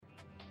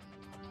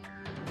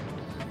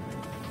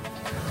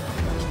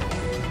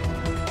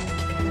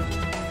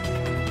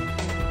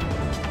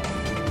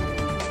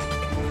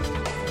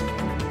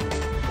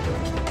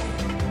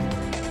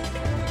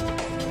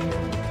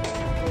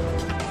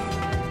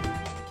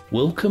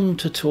Welcome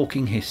to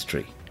Talking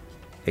History,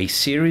 a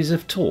series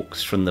of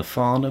talks from the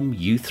Farnham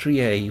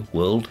U3A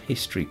World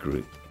History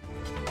Group.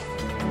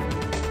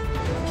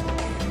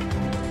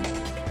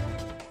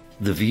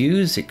 The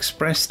views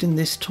expressed in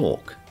this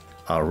talk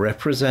are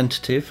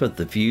representative of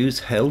the views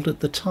held at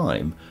the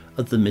time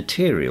of the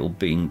material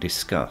being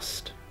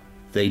discussed.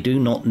 They do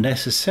not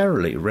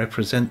necessarily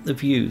represent the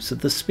views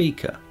of the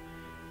speaker,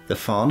 the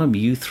Farnham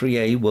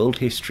U3A World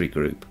History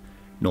Group,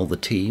 nor the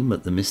team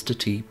at the Mr.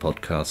 T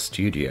podcast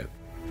studio.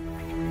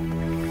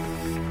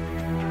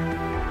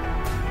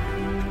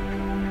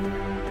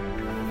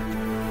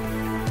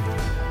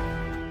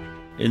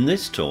 In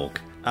this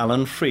talk,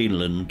 Alan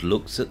Freeland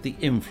looks at the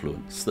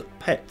influence that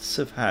pets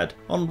have had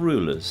on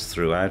rulers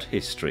throughout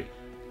history.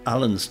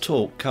 Alan's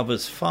talk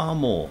covers far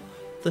more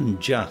than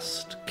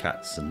just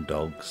cats and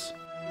dogs.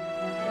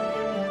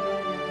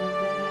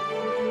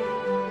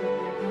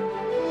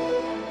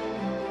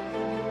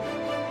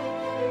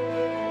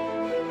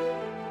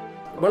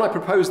 When I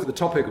proposed the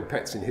topic of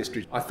pets in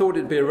history, I thought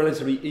it'd be a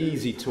relatively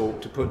easy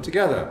talk to put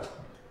together.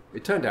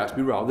 It turned out to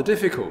be rather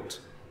difficult,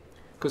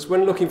 because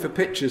when looking for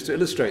pictures to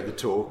illustrate the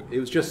talk, it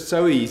was just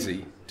so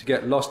easy to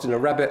get lost in a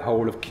rabbit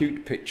hole of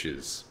cute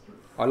pictures.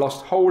 I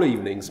lost whole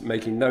evenings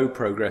making no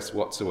progress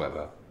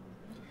whatsoever.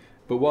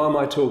 But why am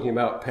I talking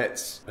about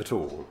pets at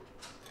all?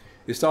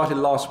 It started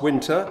last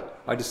winter.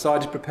 I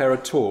decided to prepare a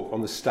talk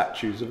on the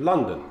statues of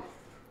London.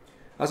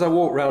 As I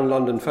walked around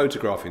London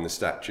photographing the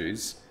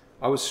statues,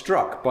 I was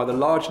struck by the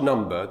large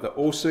number that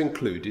also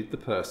included the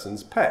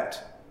person's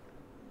pet.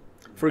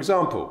 For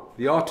example,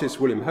 the artist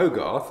William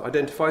Hogarth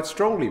identified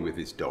strongly with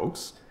his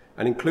dogs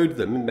and included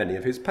them in many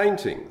of his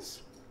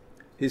paintings.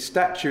 His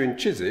statue in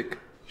Chiswick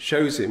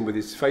shows him with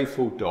his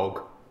faithful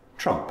dog,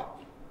 Trump.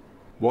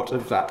 What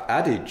of that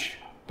adage,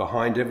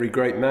 behind every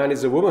great man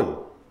is a woman?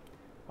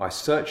 I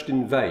searched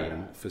in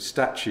vain for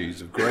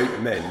statues of great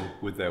men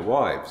with their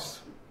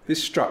wives.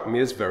 This struck me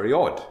as very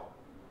odd.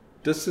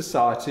 Does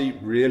society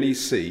really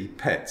see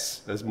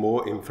pets as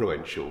more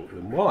influential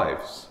than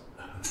wives?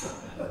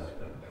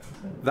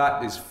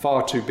 That is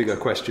far too big a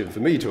question for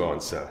me to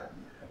answer,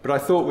 but I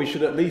thought we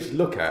should at least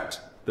look at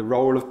the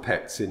role of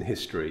pets in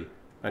history,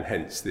 and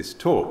hence this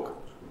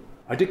talk.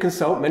 I did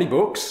consult many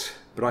books,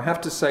 but I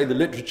have to say the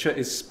literature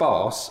is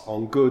sparse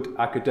on good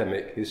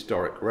academic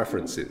historic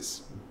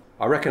references.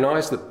 I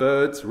recognise that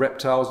birds,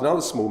 reptiles and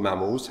other small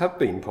mammals have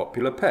been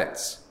popular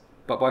pets,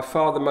 but by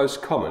far the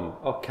most common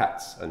are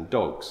cats and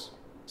dogs.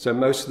 So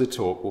most of the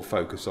talk will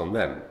focus on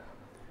them.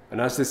 And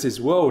as this is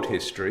world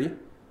history,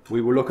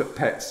 we will look at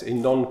pets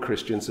in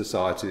non-Christian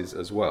societies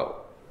as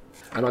well.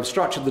 And I've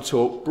structured the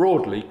talk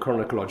broadly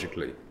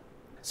chronologically.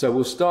 So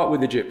we'll start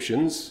with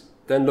Egyptians,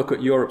 then look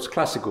at Europe's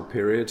classical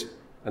period,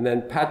 and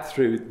then pad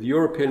through the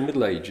European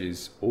Middle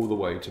Ages all the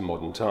way to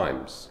modern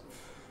times.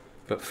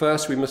 But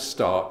first we must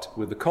start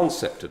with the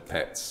concept of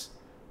pets,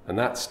 and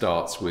that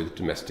starts with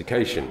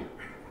domestication.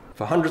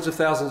 For hundreds of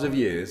thousands of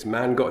years,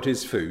 man got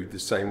his food the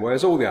same way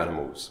as all the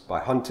animals, by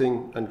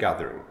hunting and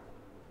gathering.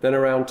 Then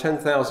around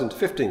 10,000 to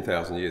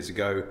 15,000 years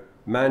ago,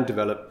 man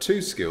developed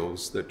two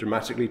skills that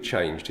dramatically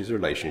changed his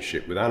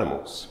relationship with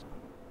animals.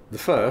 The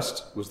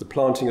first was the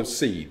planting of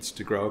seeds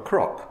to grow a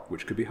crop,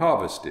 which could be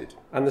harvested,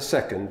 and the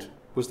second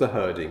was the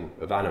herding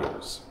of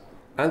animals.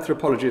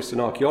 Anthropologists and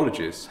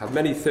archaeologists have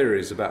many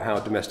theories about how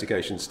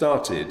domestication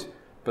started,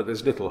 but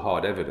there's little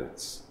hard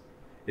evidence.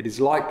 It is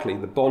likely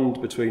the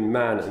bond between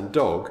man and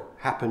dog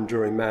happened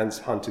during man's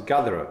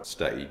hunter-gatherer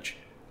stage,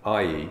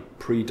 i.e.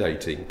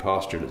 predating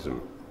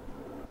pastoralism.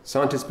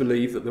 Scientists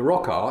believe that the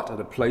rock art at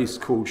a place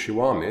called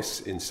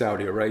Shawamis in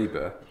Saudi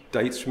Arabia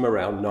dates from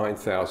around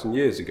 9,000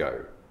 years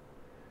ago.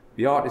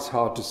 The art is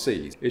hard to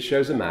see. It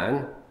shows a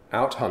man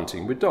out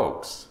hunting with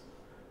dogs.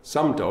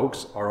 Some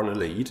dogs are on a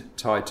lead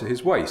tied to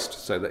his waist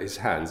so that his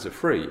hands are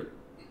free.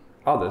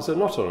 Others are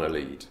not on a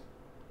lead.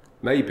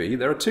 Maybe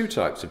there are two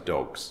types of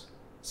dogs,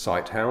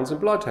 sighthounds and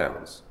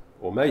bloodhounds,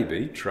 or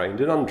maybe trained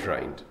and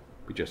untrained.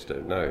 We just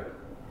don't know.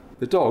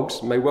 The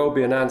dogs may well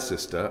be an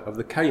ancestor of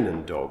the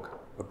Canaan dog,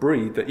 a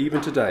breed that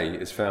even today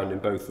is found in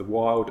both the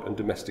wild and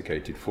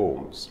domesticated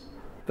forms.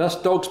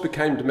 Thus dogs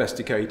became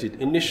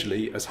domesticated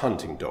initially as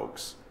hunting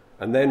dogs,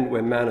 and then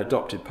when man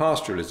adopted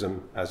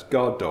pastoralism as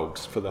guard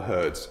dogs for the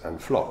herds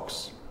and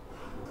flocks.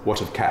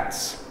 What of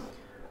cats?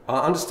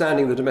 Our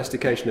understanding of the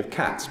domestication of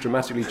cats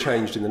dramatically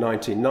changed in the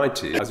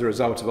 1990s as a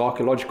result of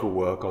archaeological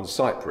work on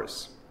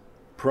Cyprus.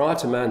 Prior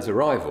to man's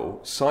arrival,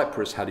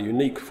 Cyprus had a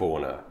unique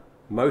fauna.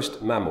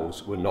 Most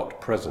mammals were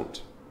not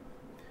present.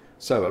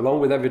 So, along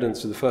with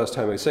evidence of the first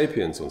Homo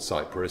sapiens on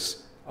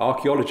Cyprus,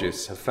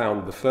 archaeologists have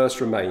found the first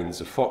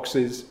remains of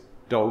foxes,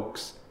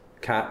 dogs,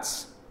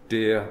 cats,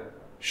 deer,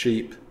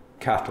 sheep,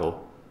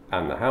 cattle,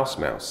 and the house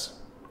mouse,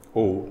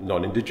 all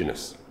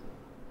non-indigenous.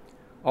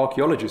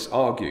 Archaeologists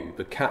argue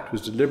the cat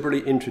was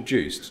deliberately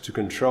introduced to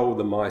control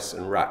the mice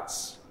and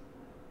rats.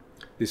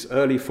 This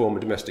early form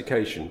of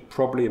domestication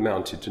probably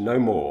amounted to no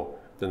more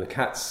than the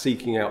cats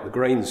seeking out the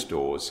grain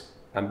stores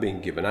and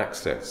being given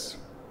access.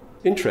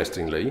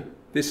 Interestingly,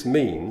 this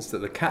means that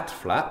the cat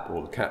flap,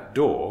 or the cat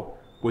door,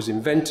 was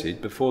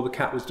invented before the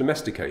cat was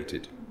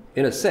domesticated.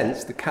 In a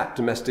sense, the cat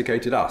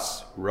domesticated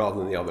us rather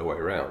than the other way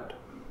around.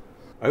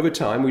 Over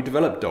time, we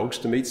developed dogs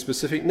to meet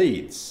specific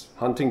needs.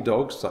 Hunting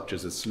dogs, such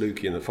as the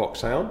Saluki and the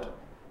Foxhound.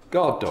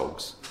 Guard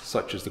dogs,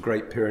 such as the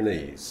Great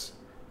Pyrenees.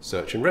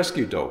 Search and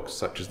rescue dogs,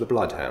 such as the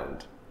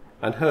Bloodhound.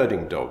 And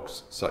herding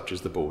dogs, such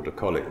as the Border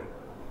Collie.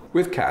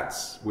 With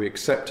cats, we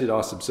accepted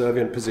our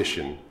subservient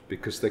position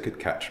because they could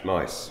catch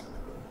mice.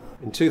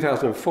 In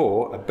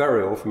 2004, a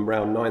burial from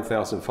around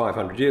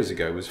 9,500 years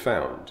ago was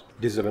found.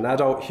 It is of an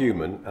adult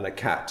human and a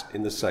cat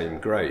in the same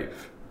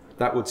grave.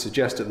 That would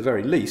suggest at the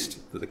very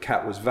least that the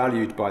cat was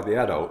valued by the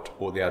adult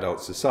or the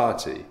adult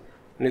society,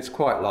 and it's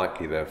quite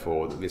likely,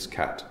 therefore, that this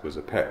cat was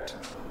a pet.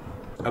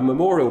 A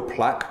memorial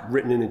plaque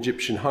written in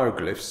Egyptian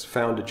hieroglyphs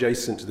found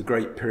adjacent to the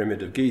Great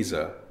Pyramid of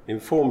Giza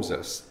informs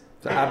us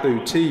that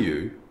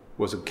Ep03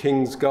 was a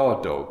king's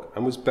guard dog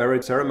and was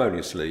buried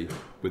ceremoniously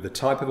with the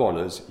type of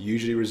honours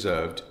usually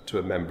reserved to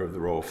a member of the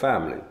royal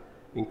family,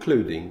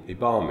 including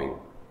embalming.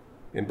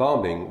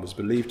 Embalming was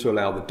believed to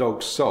allow the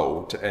dog's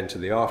soul to enter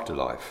the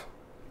afterlife.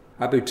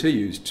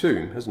 Ep03's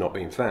tomb has not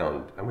been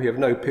found, and we have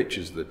no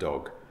pictures of the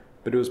dog,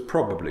 but it was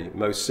probably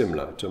most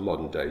similar to a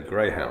modern-day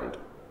greyhound.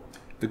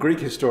 The Greek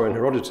historian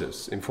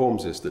Herodotus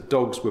informs us that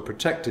dogs were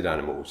protected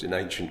animals in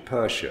ancient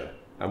Persia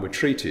and were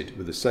treated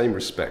with the same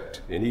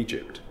respect in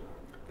Egypt.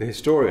 The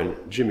historian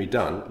Jimmy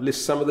Dunn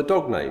lists some of the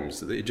dog names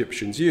that the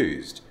Egyptians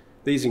used.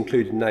 These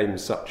included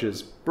names such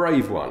as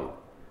Brave One,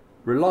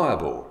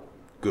 Reliable,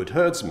 Good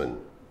Herdsman,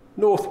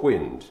 North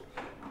Wind,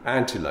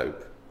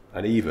 Antelope,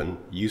 and even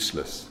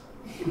Useless.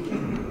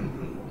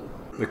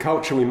 The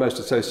culture we most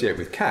associate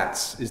with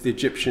cats is the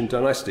Egyptian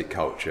dynastic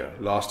culture,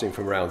 lasting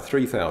from around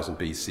 3000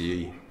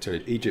 BCE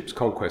to Egypt's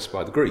conquest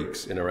by the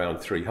Greeks in around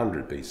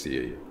 300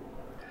 BCE.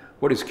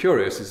 What is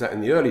curious is that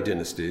in the early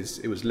dynasties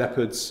it was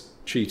leopards,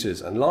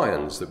 cheetahs and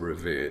lions that were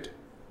revered,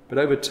 but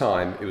over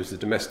time it was the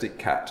domestic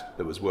cat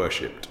that was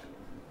worshipped.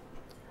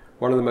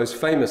 One of the most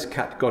famous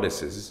cat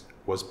goddesses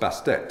was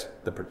Bastet,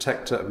 the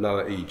protector of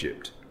Lower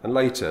Egypt, and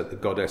later the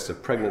goddess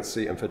of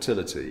pregnancy and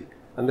fertility,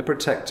 and the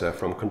protector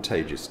from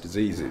contagious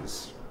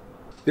diseases.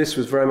 This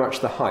was very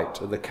much the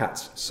height of the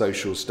cat's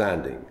social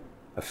standing,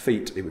 a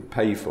feat it would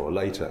pay for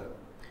later.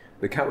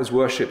 The cat was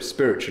worshipped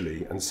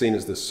spiritually and seen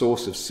as the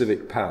source of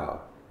civic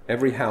power.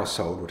 Every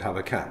household would have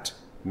a cat.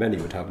 Many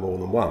would have more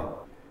than one.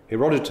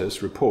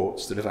 Herodotus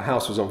reports that if a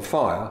house was on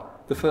fire,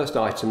 the first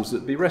items that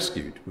would be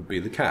rescued would be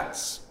the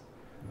cats.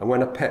 And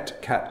when a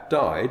pet cat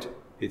died,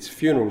 its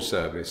funeral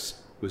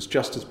service was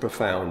just as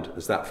profound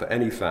as that for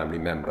any family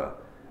member,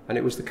 and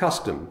it was the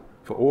custom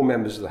for all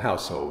members of the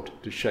household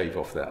to shave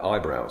off their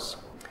eyebrows.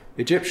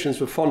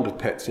 Egyptians were fond of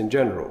pets in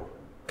general.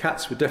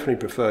 Cats were definitely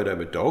preferred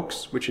over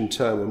dogs, which in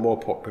turn were more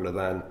popular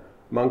than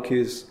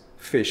monkeys,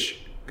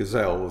 fish,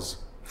 gazelles,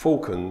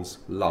 falcons,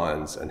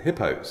 lions and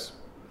hippos,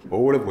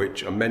 all of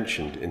which are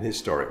mentioned in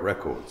historic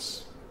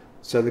records.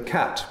 So the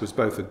cat was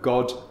both a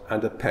god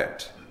and a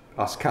pet.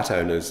 Us cat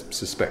owners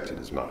suspected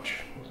as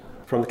much.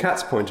 From the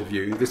cat's point of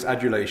view, this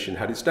adulation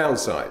had its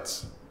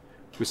downsides.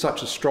 With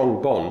such a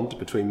strong bond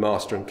between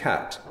master and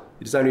cat,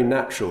 it is only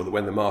natural that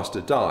when the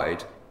master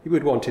died, he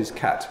would want his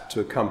cat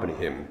to accompany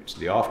him to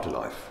the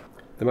afterlife.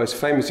 The most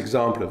famous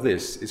example of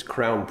this is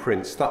Crown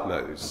Prince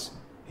Thutmose.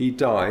 He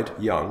died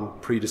young,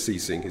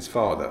 predeceasing his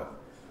father,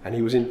 and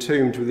he was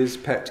entombed with his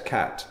pet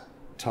cat,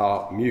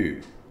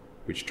 Ta-Mew,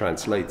 which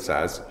translates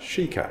as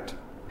she-cat.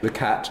 The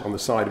cat on the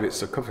side of its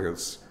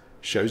sarcophagus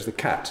shows the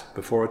cat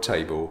before a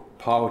table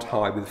piled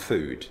high with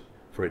food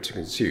for it to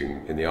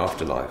consume in the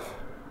afterlife.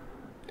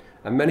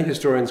 And many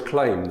historians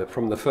claim that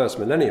from the first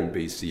millennium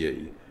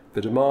BCE,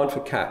 the demand for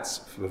cats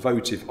for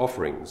votive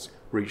offerings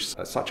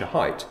reached such a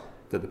height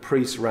that the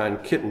priests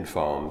ran kitten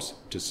farms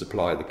to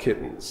supply the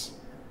kittens.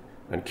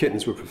 And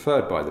kittens were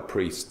preferred by the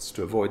priests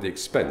to avoid the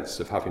expense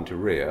of having to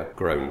rear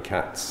grown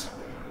cats.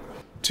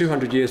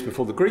 200 years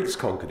before the Greeks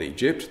conquered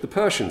Egypt, the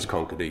Persians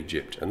conquered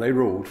Egypt, and they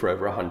ruled for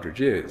over 100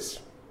 years.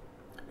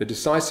 The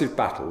decisive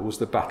battle was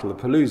the Battle of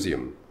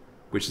Pelusium,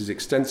 which is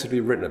extensively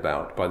written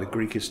about by the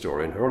Greek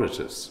historian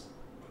Herodotus.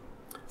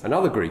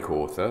 Another Greek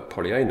author,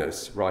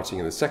 Polyaenus, writing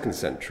in the 2nd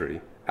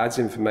century, adds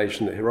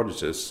information that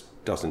Herodotus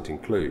doesn't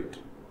include.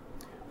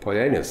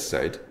 Polyaenus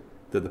said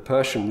that the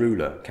Persian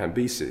ruler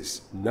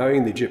Cambyses,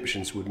 knowing the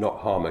Egyptians would not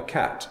harm a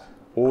cat,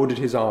 ordered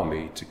his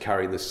army to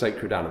carry the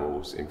sacred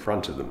animals in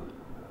front of them.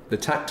 The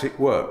tactic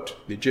worked.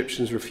 The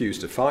Egyptians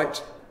refused to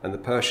fight, and the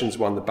Persians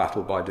won the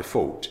battle by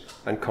default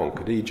and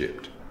conquered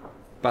Egypt.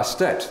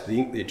 Bastet,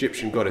 the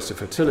Egyptian goddess of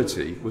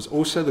fertility, was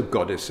also the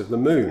goddess of the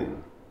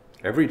moon.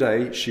 Every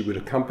day she would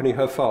accompany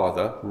her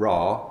father,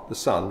 Ra, the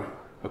sun,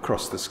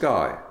 across the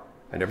sky,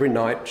 and every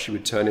night she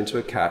would turn into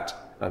a cat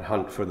and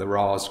hunt for the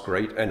Ra's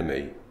great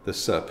enemy, the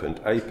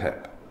serpent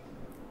Apep.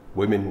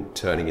 Women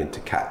turning into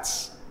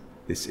cats.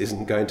 This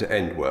isn't going to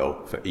end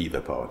well for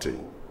either party.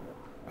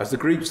 As the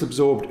Greeks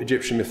absorbed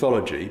Egyptian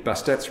mythology,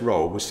 Bastet's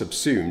role was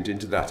subsumed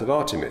into that of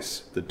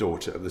Artemis, the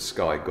daughter of the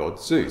sky god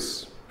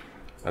Zeus,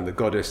 and the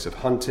goddess of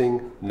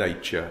hunting,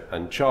 nature,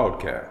 and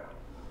childcare.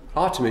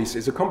 Artemis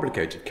is a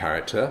complicated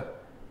character,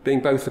 being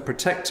both the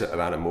protector of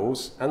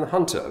animals and the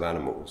hunter of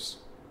animals.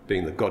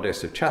 being the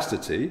goddess of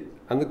chastity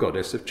and the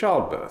goddess of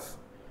childbirth,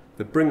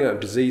 the bringer of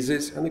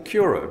diseases and the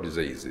curer of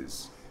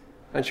diseases.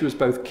 And she was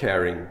both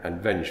caring and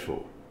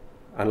vengeful,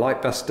 and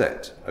like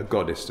Bastet, a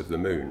goddess of the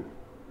moon.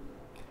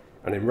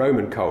 And in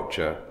Roman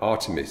culture,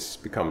 Artemis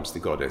becomes the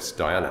goddess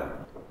Diana.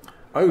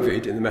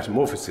 Ovid, in the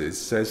Metamorphoses,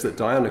 says that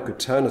Diana could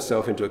turn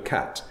herself into a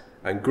cat,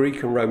 and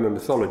Greek and Roman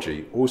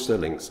mythology also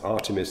links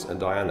Artemis and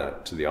Diana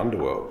to the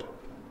underworld.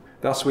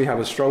 Thus we have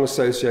a strong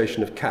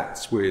association of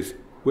cats with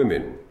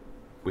women,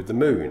 with the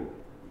moon,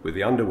 with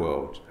the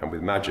underworld, and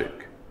with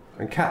magic.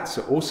 And cats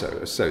are also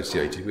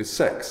associated with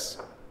sex.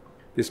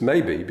 This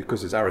may be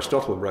because, as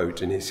Aristotle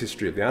wrote in his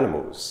History of the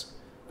Animals,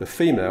 the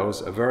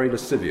females are very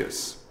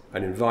lascivious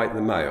and invite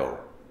the male,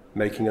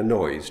 making a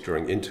noise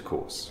during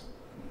intercourse.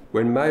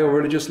 When male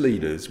religious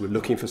leaders were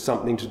looking for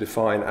something to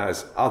define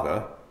as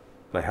other,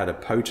 they had a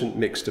potent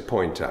mix to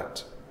point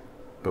at,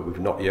 but we've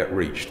not yet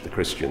reached the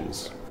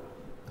Christians.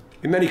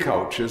 In many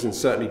cultures, and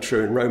certainly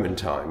true in Roman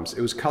times,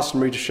 it was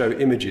customary to show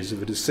images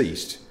of a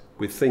deceased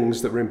with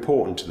things that were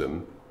important to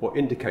them or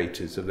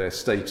indicators of their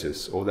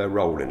status or their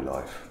role in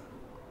life.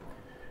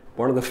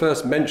 One of the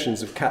first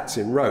mentions of cats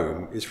in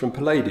Rome is from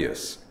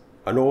Palladius,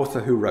 an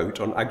author who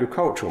wrote on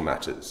agricultural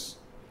matters.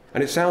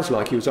 And it sounds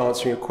like he was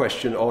answering a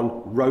question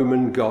on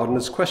Roman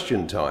gardener's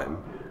question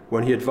time,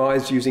 when he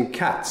advised using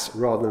cats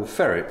rather than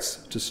ferrets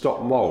to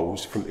stop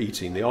moles from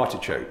eating the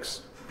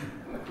artichokes.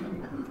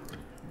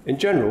 In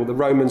general, the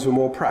Romans were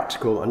more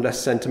practical and less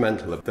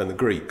sentimental than the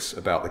Greeks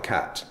about the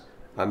cat,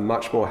 and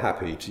much more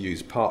happy to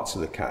use parts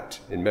of the cat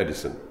in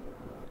medicine.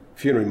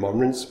 Funerary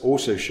monuments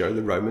also show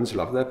the Romans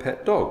love their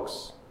pet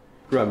dogs.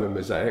 Roman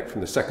mosaic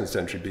from the 2nd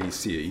century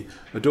BCE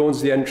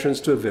adorns the entrance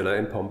to a villa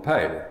in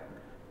Pompeii,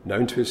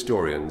 known to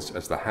historians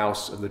as the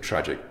House of the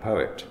Tragic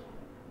Poet.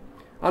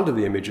 Under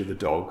the image of the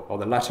dog are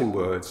the Latin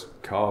words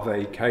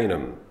cave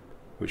canem,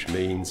 which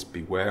means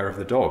beware of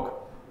the dog.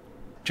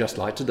 Just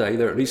like today,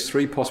 there are at least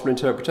 3 possible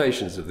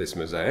interpretations of this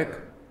mosaic.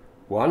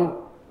 One,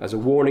 as a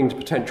warning to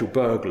potential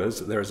burglars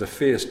that there is a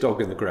fierce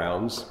dog in the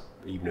grounds,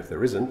 even if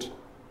there isn't.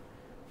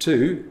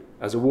 2,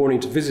 as a warning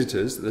to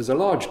visitors that there's a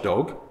large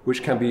dog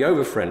which can be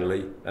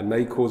over-friendly and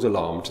may cause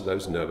alarm to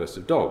those nervous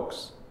of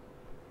dogs.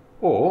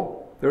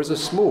 Or, there is a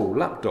small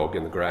lapdog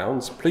in the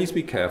grounds, please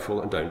be careful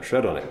and don't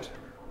tread on it.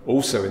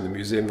 Also in the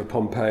Museum of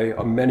Pompeii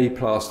are many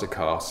plaster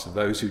casts of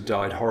those who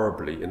died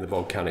horribly in the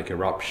volcanic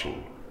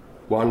eruption.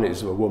 One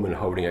is of a woman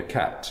holding a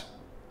cat,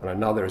 and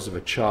another is of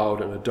a child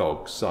and a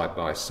dog side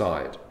by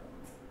side.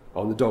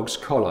 On the dog's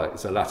collar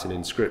is a Latin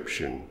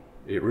inscription.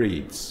 It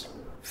reads,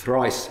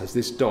 "Thrice has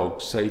this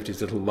dog saved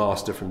his little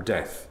master from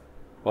death,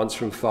 once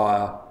from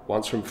fire,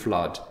 once from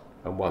flood,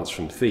 and once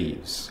from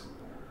thieves."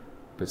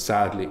 But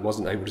sadly it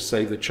wasn't able to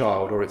save the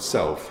child or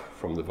itself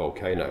from the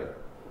volcano.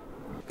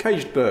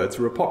 Caged birds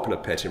were a popular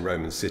pet in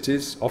Roman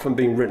cities, often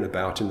being written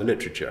about in the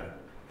literature.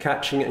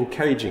 Catching and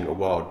caging a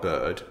wild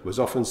bird was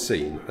often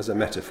seen as a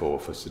metaphor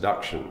for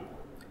seduction.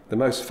 The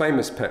most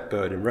famous pet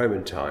bird in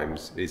Roman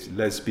times is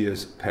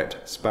Lesbia's pet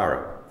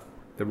sparrow.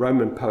 The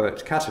Roman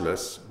poet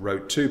Catullus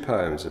wrote 2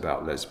 poems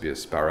about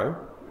Lesbia's sparrow,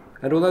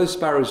 and although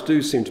sparrows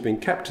do seem to have been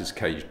kept as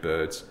caged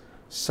birds,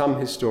 some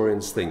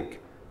historians think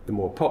the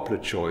more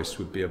popular choice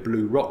would be a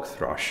blue rock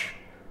thrush.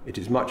 It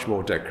is much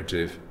more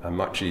decorative and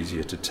much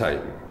easier to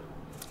tame.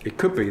 It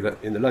could be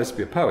that in the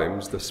Lesbia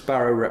poems, the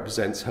sparrow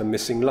represents her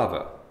missing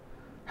lover.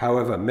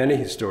 However, many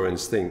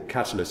historians think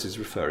Catullus is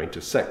referring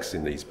to sex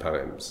in these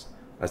poems,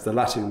 as the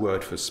Latin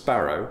word for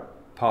sparrow,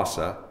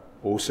 parsa,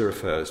 also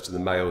refers to the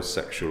male's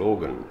sexual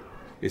organ.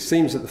 It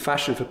seems that the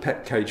fashion for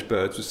pet caged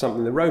birds was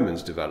something the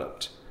Romans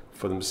developed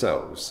for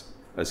themselves,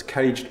 as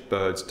caged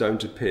birds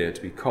don't appear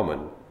to be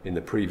common in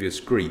the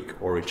previous Greek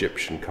or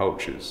Egyptian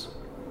cultures.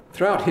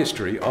 Throughout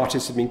history,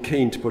 artists have been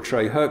keen to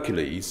portray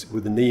Hercules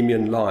with the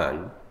Nemean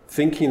lion,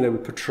 thinking they were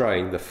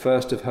portraying the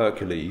first of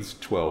Hercules'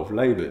 12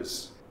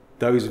 labours.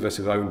 Those of us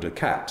who've owned a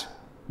cat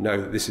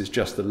know that this is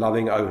just the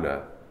loving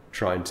owner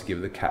trying to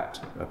give the cat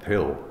a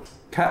pill.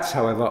 Cats,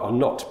 however, are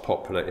not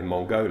popular in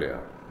Mongolia.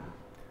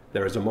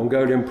 There is a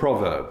Mongolian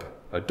proverb,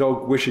 "A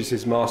dog wishes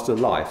his master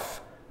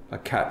life, a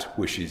cat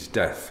wishes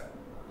death."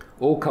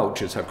 All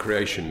cultures have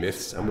creation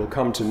myths, and we'll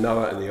come to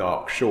Noah and the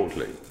Ark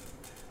shortly.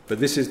 But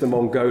this is the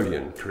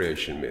Mongolian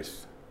creation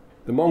myth.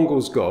 The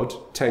Mongols' god,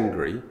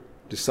 Tengri,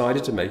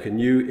 decided to make a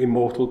new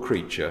immortal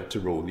creature to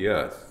rule the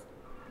earth.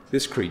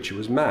 This creature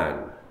was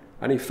man,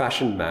 and he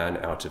fashioned man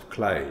out of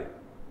clay.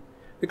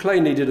 The clay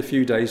needed a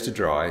few days to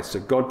dry, so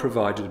God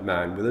provided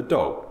man with a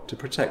dog to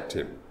protect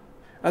him.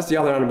 As the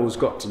other animals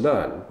got to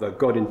learn that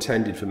God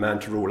intended for man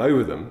to rule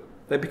over them,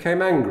 they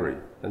became angry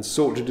and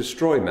sought to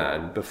destroy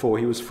man before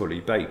he was fully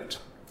baked.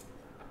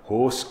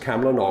 Horse,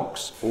 camel and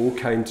ox all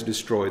came to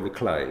destroy the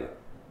clay,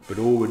 but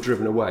all were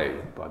driven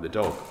away by the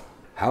dog.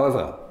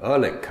 However,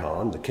 Erlek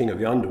Khan, the king of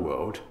the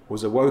underworld,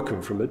 was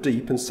awoken from a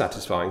deep and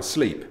satisfying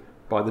sleep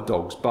by the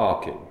dog's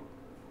barking.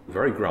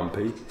 Very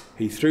grumpy,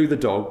 he threw the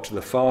dog to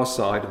the far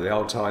side of the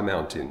Altai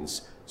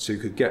Mountains so he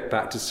could get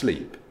back to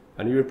sleep,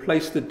 and he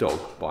replaced the dog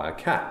by a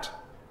cat.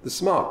 The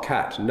smart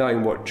cat,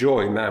 knowing what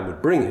joy man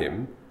would bring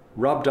him,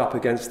 rubbed up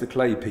against the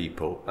clay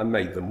people and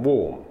made them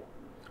warm.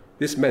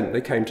 This meant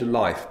they came to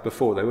life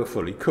before they were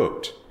fully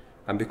cooked,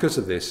 and because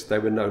of this they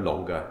were no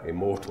longer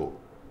immortal.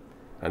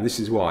 And this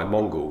is why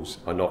Mongols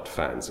are not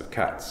fans of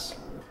cats.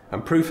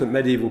 And proof that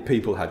medieval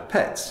people had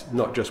pets,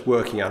 not just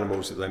working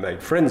animals that they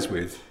made friends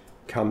with,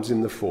 comes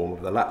in the form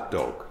of the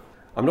lapdog.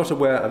 I'm not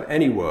aware of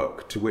any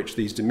work to which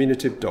these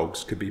diminutive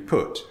dogs could be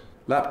put.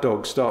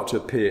 Lapdogs start to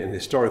appear in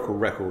historical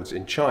records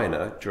in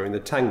China during the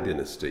Tang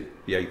dynasty,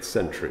 the 8th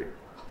century.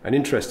 And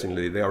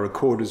interestingly, they are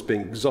recorded as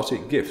being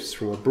exotic gifts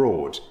from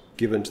abroad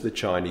given to the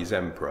Chinese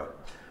emperor,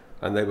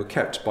 and they were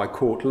kept by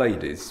court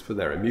ladies for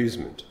their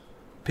amusement.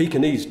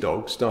 Pekingese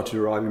dogs started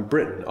to arrive in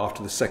Britain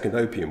after the Second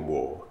Opium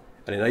War,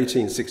 and in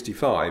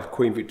 1865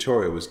 Queen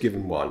Victoria was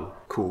given one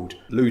called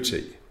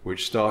Luti,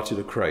 which started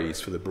a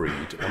craze for the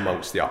breed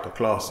amongst the upper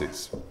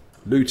classes.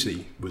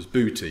 Luti was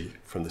booty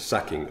from the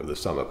sacking of the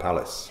Summer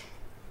Palace.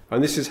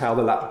 And this is how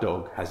the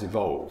lapdog has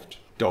evolved,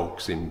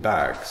 dogs in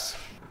bags.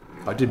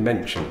 I did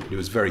mention it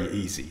was very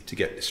easy to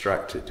get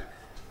distracted.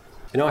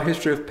 In our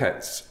history of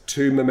pets,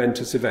 two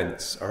momentous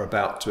events are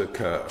about to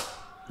occur: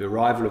 the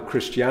arrival of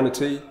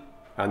Christianity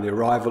and the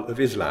arrival of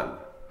Islam.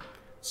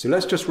 So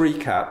let's just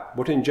recap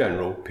what in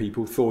general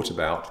people thought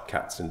about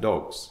cats and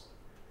dogs.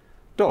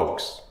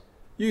 Dogs: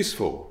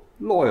 useful,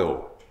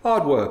 loyal,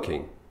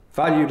 hard-working,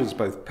 valued as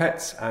both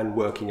pets and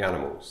working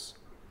animals.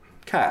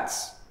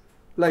 Cats: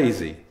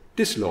 lazy,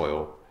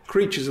 disloyal,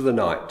 creatures of the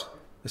night,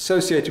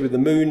 associated with the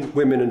moon,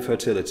 women and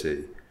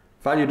fertility,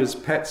 valued as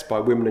pets by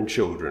women and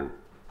children,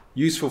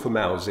 useful for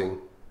mousing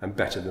and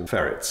better than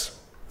ferrets.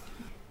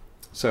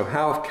 So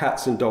how have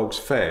cats and dogs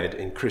fared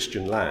in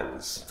Christian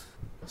lands?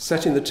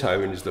 Setting the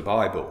tone is the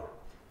Bible.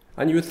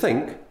 And you would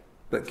think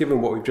that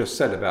given what we've just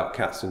said about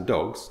cats and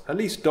dogs, at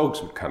least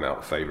dogs would come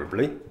out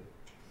favourably.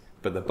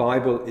 But the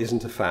Bible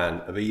isn't a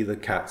fan of either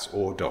cats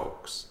or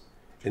dogs.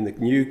 In the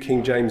New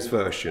King James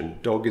Version,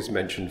 dog is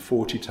mentioned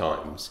 40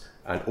 times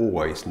and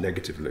always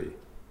negatively.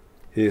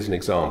 Here's an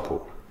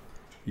example.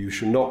 You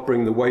shall not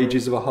bring the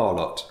wages of a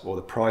harlot or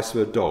the price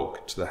of a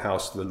dog to the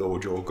house of the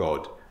Lord your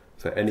God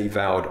for any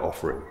vowed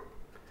offering.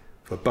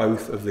 For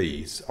both of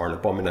these are an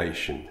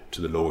abomination to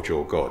the Lord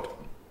your God.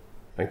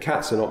 And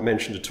cats are not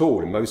mentioned at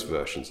all in most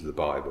versions of the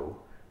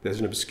Bible. There's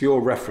an obscure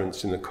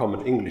reference in the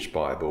Common English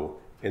Bible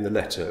in the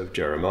letter of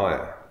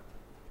Jeremiah.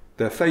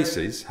 Their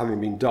faces,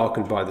 having been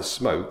darkened by the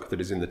smoke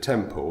that is in the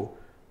temple,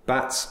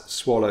 bats,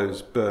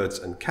 swallows, birds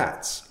and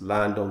cats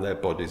land on their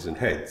bodies and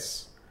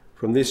heads.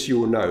 From this you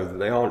will know that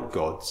they aren't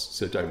gods,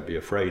 so don't be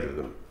afraid of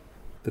them.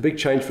 The big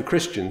change for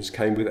Christians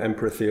came with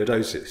Emperor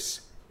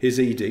Theodosius. His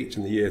edict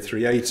in the year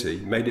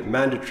 380 made it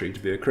mandatory to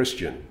be a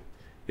Christian.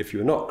 If you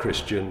were not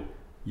Christian,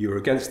 you were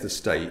against the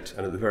state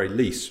and at the very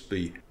least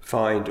be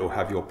fined or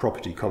have your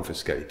property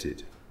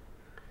confiscated.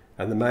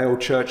 And the male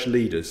church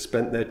leaders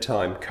spent their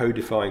time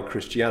codifying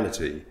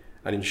Christianity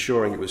and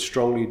ensuring it was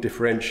strongly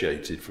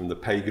differentiated from the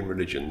pagan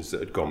religions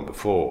that had gone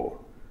before.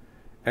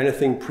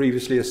 Anything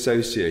previously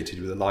associated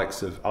with the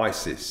likes of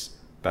Isis,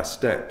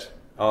 Bastet,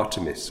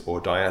 Artemis or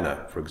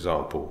Diana, for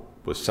example,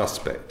 was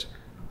suspect,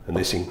 and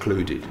this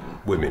included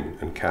women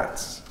and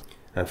cats.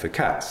 And for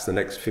cats, the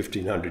next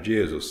 1500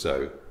 years or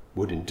so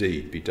would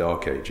indeed be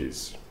dark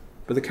ages.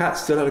 But the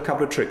cats still had a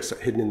couple of tricks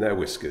hidden in their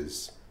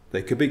whiskers.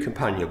 They could be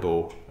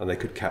companionable and they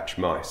could catch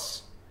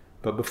mice.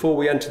 But before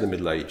we enter the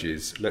Middle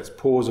Ages, let's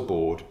pause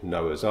aboard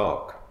Noah's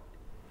Ark.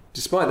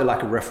 Despite the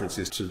lack of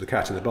references to the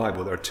cat in the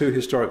Bible, there are two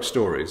historic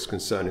stories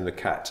concerning the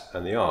cat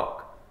and the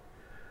ark.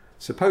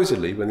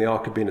 Supposedly, when the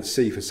ark had been at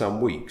sea for some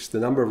weeks, the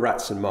number of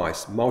rats and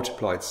mice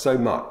multiplied so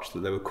much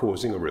that they were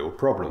causing a real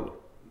problem.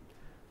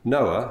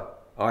 Noah,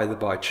 either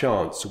by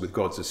chance or with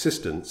God's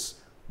assistance,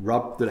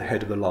 rubbed the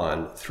head of the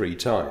lion 3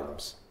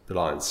 times. The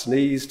lion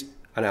sneezed,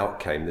 and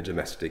out came the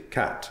domestic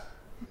cat.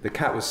 The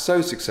cat was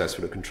so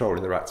successful at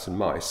controlling the rats and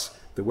mice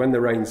that when the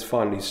rains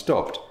finally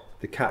stopped,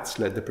 the cats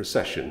led the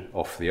procession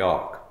off the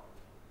ark.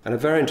 And a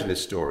variant of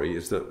this story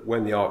is that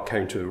when the ark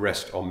came to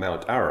rest on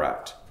Mount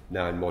Ararat,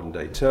 now in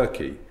modern-day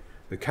Turkey,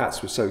 the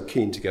cats were so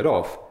keen to get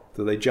off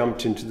that they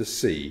jumped into the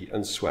sea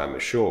and swam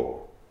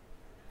ashore.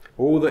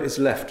 All that is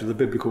left of the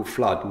biblical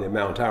flood near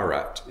Mount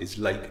Ararat is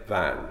Lake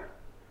Van,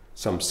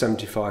 some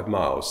 75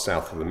 miles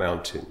south of the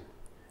mountain.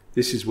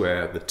 This is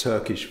where the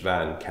Turkish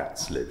van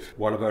cats live,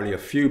 one of only a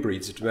few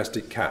breeds of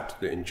domestic cat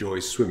that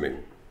enjoys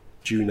swimming,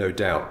 due no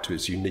doubt to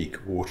its unique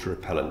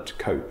water-repellent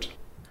coat.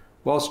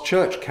 Whilst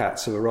church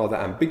cats have a rather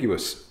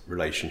ambiguous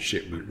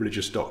relationship with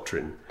religious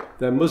doctrine,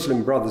 their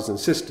Muslim brothers and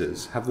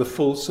sisters have the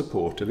full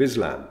support of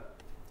Islam.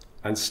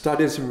 And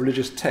studies of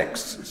religious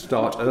texts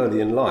start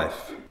early in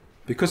life.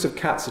 Because of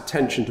cats'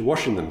 attention to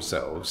washing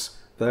themselves,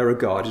 they are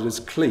regarded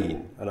as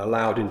clean and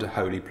allowed into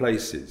holy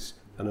places,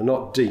 and are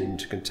not deemed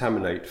to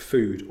contaminate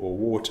food or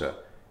water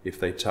if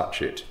they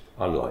touch it,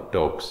 unlike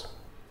dogs.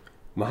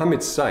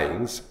 Muhammad's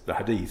sayings, the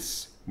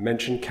hadiths,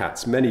 mention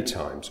cats many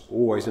times,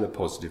 always in a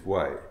positive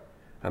way,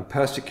 and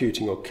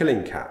persecuting or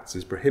killing cats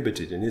is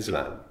prohibited in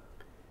Islam.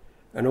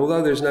 And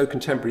although there is no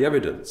contemporary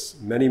evidence,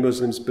 many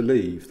Muslims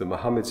believe that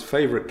Muhammad's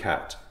favourite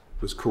cat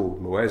was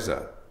called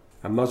Muezza.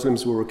 And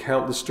Muslims will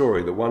recount the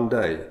story that one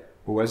day,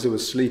 Muezza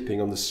was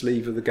sleeping on the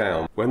sleeve of the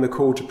gown. When the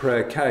call to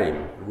prayer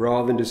came,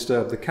 rather than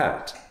disturb the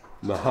cat,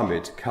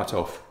 Muhammad cut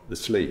off the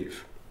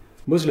sleeve.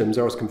 Muslims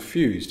are as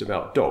confused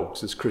about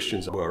dogs as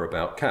Christians were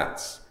about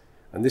cats,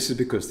 and this is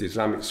because the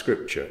Islamic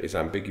scripture is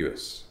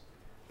ambiguous.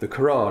 The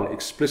Quran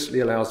explicitly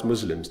allows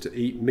Muslims to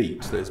eat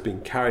meat that has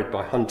been carried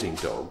by hunting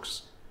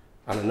dogs,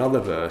 and another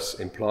verse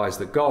implies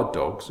that guard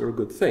dogs are a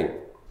good thing.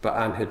 But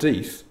an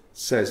hadith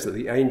says that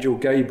the angel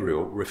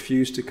Gabriel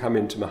refused to come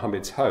into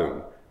Muhammad's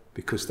home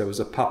because there was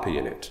a puppy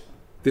in it.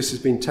 This has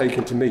been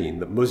taken to mean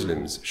that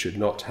Muslims should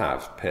not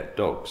have pet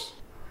dogs.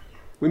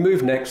 We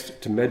move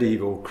next to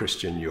medieval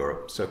Christian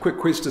Europe. So a quick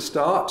quiz to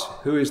start.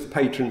 Who is the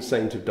patron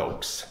saint of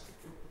dogs?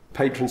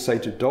 Patron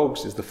saint of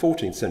dogs is the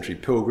 14th century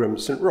pilgrim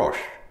St. Roch,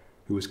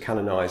 who was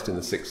canonised in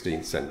the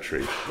 16th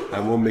century,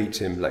 and we'll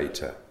meet him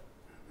later.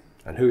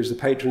 And who is the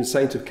patron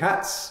saint of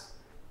cats?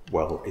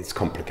 Well, it's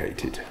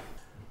complicated.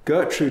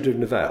 Gertrude of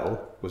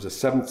Nivelle was a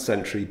 7th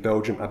century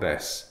Belgian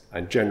abbess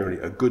and generally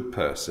a good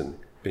person,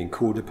 being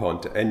called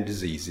upon to end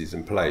diseases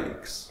and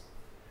plagues.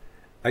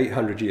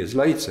 800 years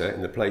later,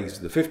 in the plagues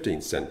of the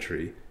 15th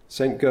century,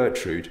 St.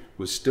 Gertrude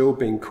was still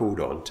being called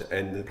on to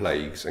end the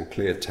plagues and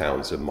clear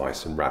towns of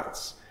mice and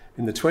rats.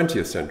 In the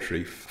 20th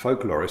century,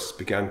 folklorists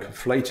began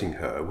conflating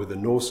her with the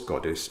Norse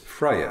goddess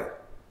Freya,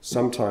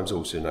 sometimes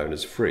also known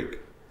as Frigg.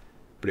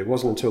 But it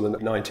wasn't until the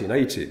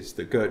 1980s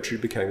that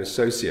Gertrude became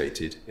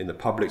associated in the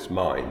public's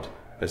mind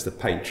as the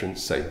patron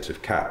saint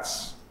of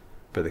cats.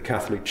 But the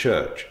Catholic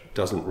Church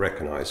doesn't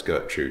recognise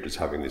Gertrude as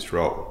having this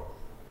role.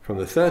 From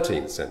the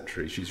 13th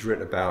century, she's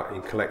written about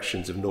in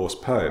collections of Norse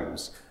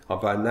poems, and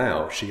by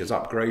now she has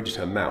upgraded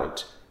her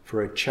mount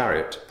for a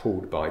chariot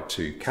pulled by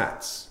 2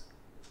 cats.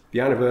 The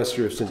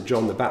anniversary of St.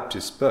 John the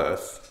Baptist's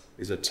birth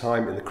is a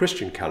time in the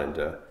Christian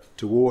calendar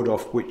to ward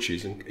off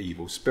witches and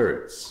evil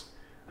spirits,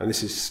 and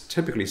this is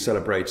typically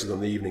celebrated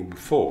on the evening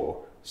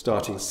before,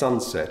 starting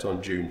sunset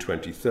on June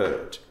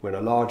 23rd, when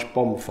a large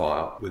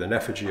bonfire with an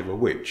effigy of a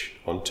witch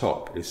on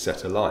top is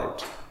set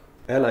alight.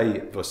 L.A.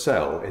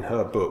 Vossel, in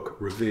her book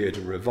Revered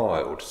and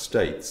Reviled,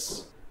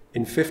 states,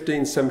 in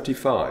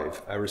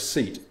 1575, a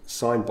receipt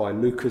signed by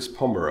Lucas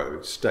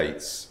Pomeroy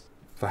states,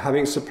 for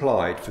having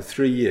supplied for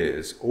 3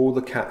 years all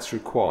the cats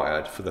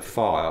required for the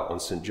fire on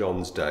St.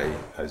 John's Day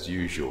as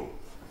usual.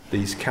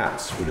 These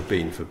cats would have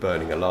been for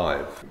burning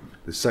alive.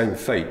 The same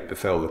fate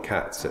befell the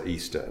cats at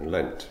Easter and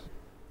Lent.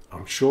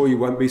 I'm sure you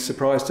won't be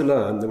surprised to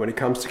learn that when it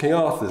comes to King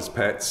Arthur's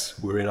pets,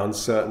 we're in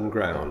uncertain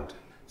ground.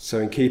 So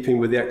in keeping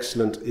with the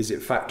excellent Is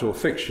It Fact or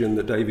Fiction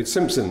that David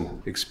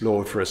Simpson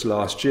explored for us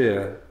last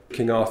year,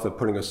 King Arthur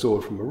pulling a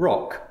sword from a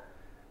rock,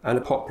 and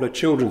a popular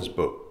children's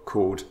book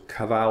called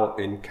Cavall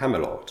in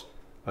Camelot,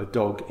 a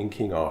dog in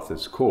King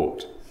Arthur's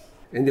court.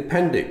 In the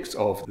appendix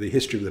of The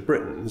History of the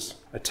Britons,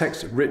 a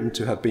text written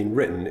to have been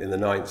written in the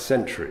 9th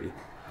century,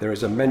 there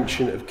is a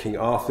mention of King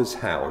Arthur's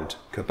hound,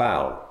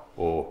 Cabal,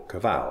 or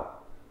Cavall.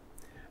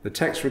 The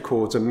text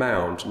records a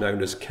mound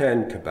known as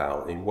Cairn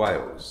Cabal in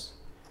Wales.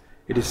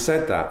 It is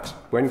said that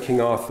when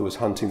King Arthur was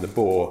hunting the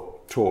boar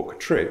Torc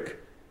Tric,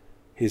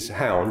 his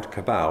hound,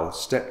 Cabal,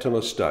 stepped on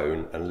a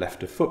stone and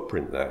left a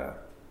footprint there.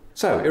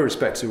 So,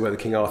 irrespective of whether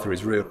King Arthur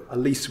is real, at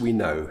least we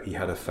know he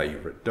had a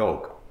favourite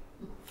dog.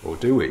 Or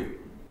do we?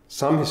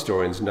 Some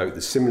historians note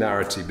the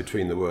similarity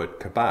between the word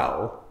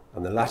cabal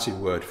and the Latin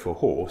word for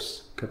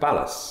horse,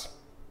 caballus.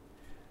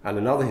 And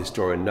another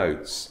historian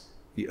notes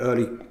the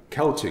early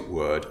Celtic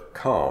word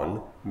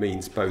carn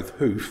means both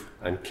hoof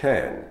and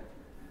cairn.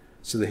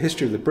 So the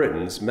history of the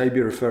Britons may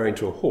be referring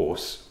to a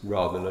horse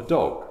rather than a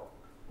dog.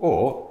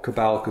 Or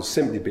cabal could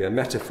simply be a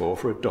metaphor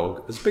for a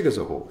dog as big as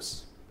a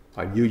horse.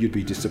 I knew you'd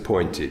be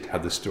disappointed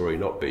had the story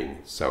not been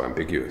so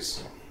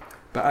ambiguous.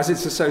 But as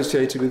it's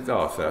associated with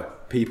Arthur,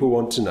 people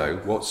want to know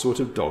what sort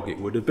of dog it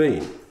would have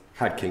been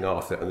had King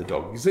Arthur and the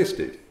dog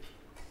existed.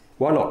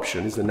 One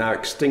option is the now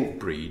extinct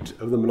breed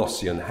of the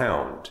Molossian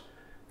hound.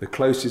 The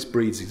closest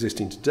breeds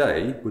existing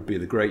today would be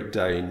the Great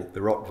Dane, the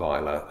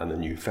Rottweiler, and the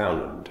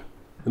Newfoundland.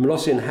 The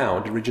Molossian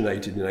hound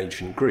originated in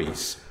ancient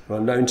Greece and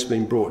are known to have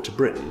been brought to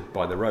Britain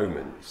by the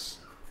Romans,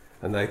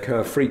 and they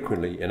occur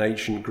frequently in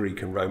ancient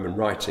Greek and Roman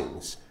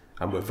writings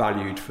and were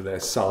valued for their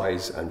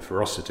size and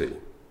ferocity.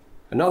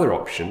 Another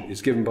option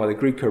is given by the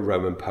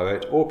Greco-Roman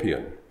poet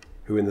Orpion,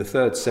 who in the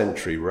 3rd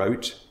century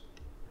wrote,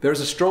 "There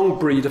is a strong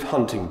breed of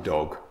hunting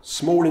dog,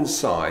 small in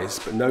size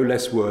but no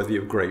less worthy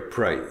of great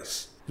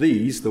praise.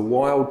 These, the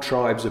wild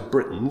tribes of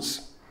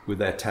Britons, with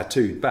their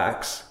tattooed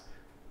backs,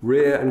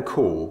 rear and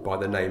call by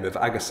the name of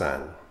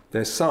Agasan.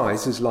 Their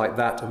size is like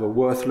that of a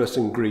worthless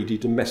and greedy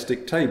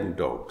domestic table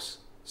dogs,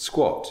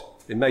 squat,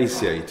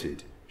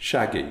 emaciated,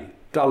 shaggy,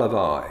 dull of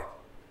eye,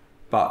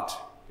 but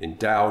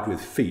endowed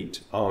with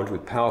feet armed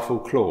with powerful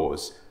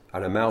claws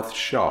and a mouth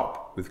sharp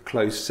with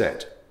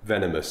close-set,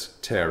 venomous,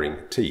 tearing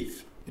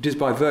teeth. It is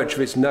by virtue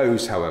of its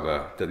nose,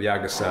 however, that the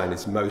Agasan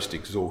is most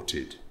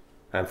exalted,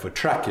 and for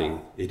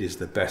tracking it is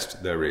the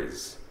best there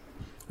is."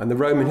 And the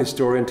Roman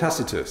historian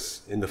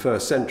Tacitus, in the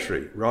 1st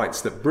century,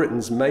 writes that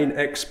Britain's main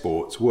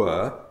exports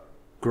were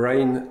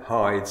grain,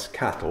 hides,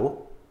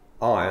 cattle,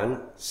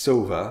 iron,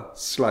 silver,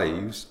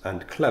 slaves,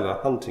 and clever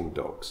hunting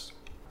dogs.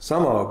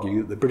 Some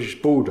argue that the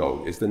British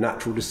Bulldog is the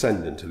natural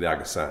descendant of the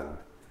Agassiz,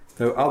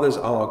 though others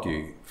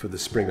argue for the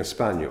Springer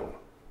Spaniel,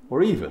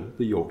 or even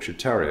the Yorkshire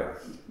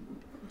Terrier.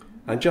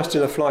 And just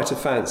in a flight of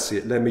fancy,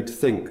 it led me to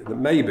think that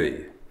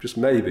maybe, just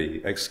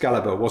maybe,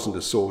 Excalibur wasn't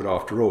a sword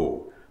after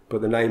all,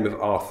 but the name of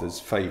Arthur's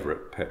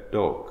favourite pet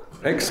dog.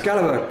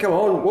 Excalibur, come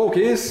on,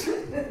 walkies!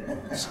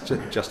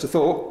 Just a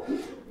thought.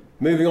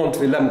 Moving on to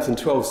the 11th and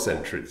 12th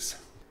centuries.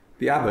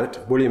 The abbot,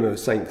 William of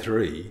St.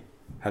 Thierry,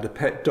 had a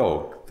pet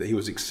dog that he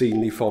was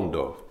exceedingly fond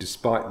of,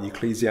 despite the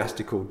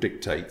ecclesiastical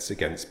dictates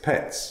against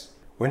pets.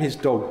 When his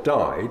dog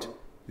died,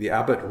 the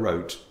abbot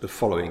wrote the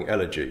following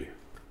elegy.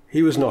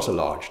 He was not a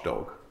large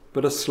dog,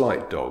 but a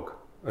slight dog,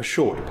 a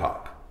short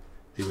pup.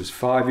 He was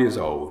 5 years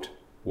old,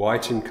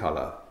 white in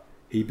colour.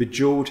 He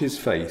bejewelled his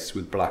face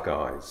with black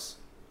eyes.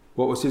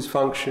 What was his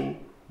function?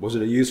 Was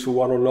it a useful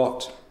one or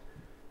not?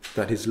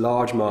 That his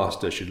large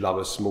master should love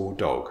a small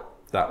dog.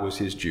 That was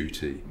his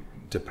duty,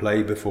 to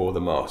play before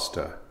the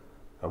master.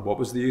 And what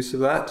was the use of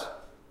that?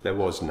 There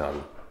was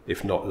none,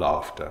 if not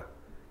laughter.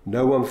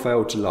 No one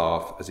failed to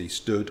laugh as he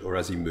stood or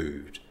as he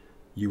moved.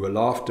 You were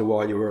laughter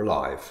while you were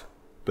alive,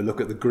 but look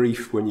at the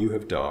grief when you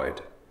have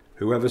died.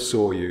 Whoever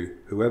saw you,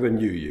 whoever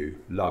knew you,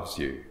 loves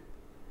you,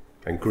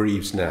 and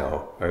grieves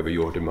now over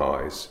your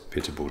demise,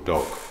 pitiable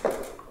dog.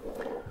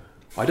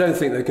 I don't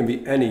think there can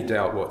be any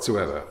doubt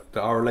whatsoever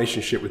that our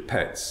relationship with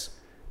pets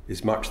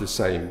is much the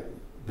same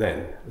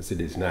then as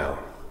it is now.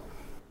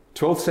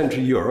 12th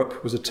century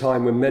Europe was a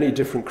time when many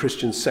different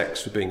Christian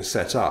sects were being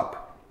set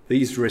up.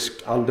 These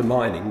risked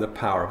undermining the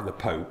power of the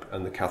Pope,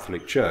 and the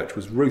Catholic Church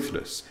was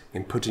ruthless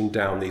in putting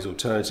down these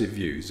alternative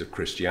views of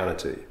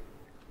Christianity.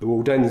 The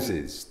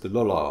Waldenses, the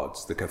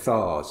Lollards, the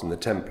Cathars and the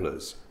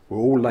Templars were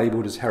all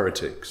labelled as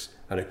heretics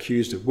and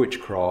accused of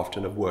witchcraft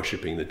and of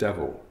worshipping the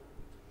devil.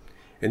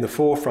 In the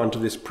forefront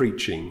of this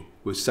preaching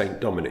was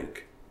Saint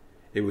Dominic.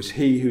 It was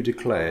he who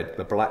declared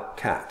the black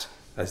cat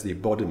as the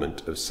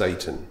embodiment of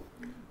Satan.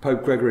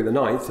 Pope Gregory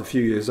IX, a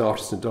few years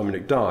after St.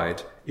 Dominic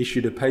died,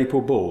 issued a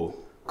papal bull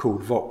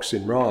called Vox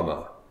in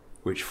Rama,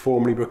 which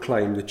formally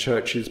proclaimed the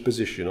Church's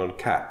position on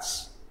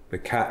cats. The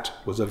cat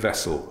was a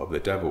vessel of the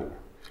devil.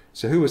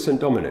 So who was St.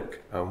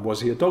 Dominic, and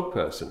was he a dog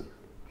person?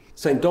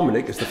 St.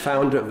 Dominic is the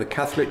founder of the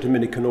Catholic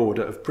Dominican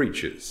Order of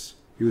Preachers.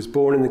 He was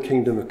born in the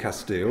Kingdom of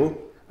Castile,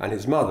 and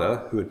his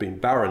mother, who had been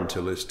barren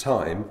till this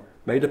time,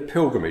 made a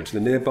pilgrimage to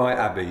the nearby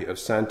abbey of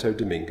Santo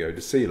Domingo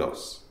de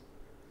Silos.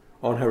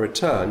 On her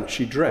return,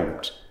 she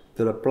dreamt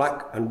that a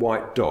black and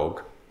white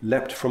dog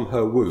leapt from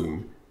her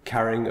womb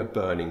carrying a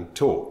burning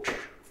torch.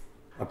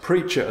 A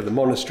preacher at the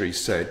monastery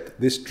said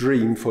this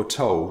dream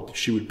foretold that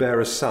she would bear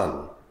a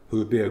son who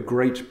would be a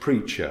great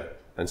preacher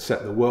and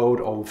set the world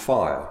on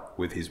fire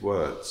with his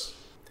words.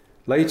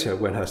 Later,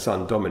 when her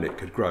son Dominic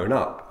had grown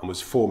up and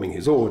was forming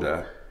his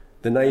order,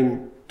 the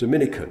name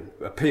Dominican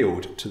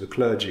appealed to the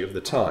clergy of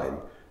the time,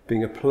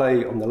 being a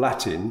play on the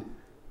Latin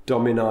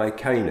Domini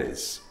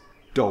Canes,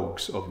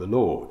 dogs of the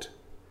Lord.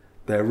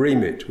 Their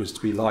remit was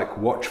to be like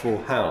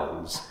watchful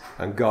hounds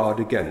and guard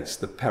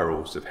against the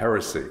perils of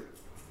heresy.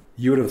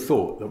 You would have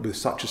thought that with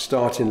such a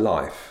start in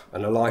life,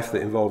 and a life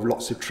that involved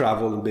lots of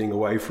travel and being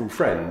away from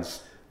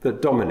friends,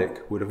 that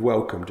Dominic would have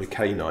welcomed a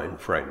canine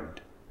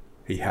friend.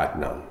 He had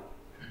none.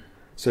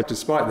 So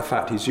despite the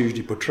fact he's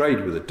usually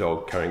portrayed with a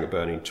dog carrying a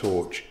burning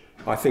torch,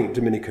 I think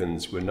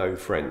Dominicans were no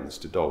friends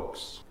to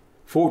dogs.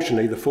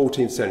 Fortunately, the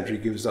 14th century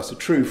gives us a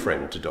true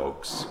friend to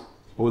dogs,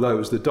 although it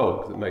was the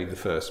dog that made the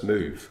first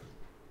move.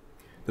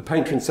 The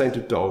patron saint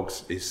of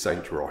dogs is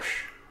Saint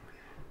Roche.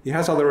 He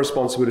has other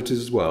responsibilities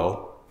as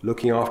well,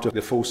 looking after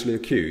the falsely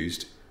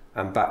accused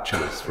and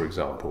bachelors, for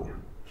example.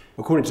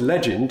 According to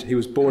legend, he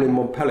was born in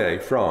Montpellier,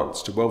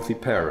 France, to wealthy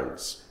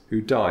parents who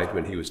died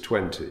when he was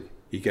 20.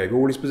 He gave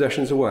all his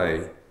possessions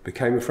away,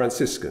 became a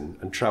Franciscan,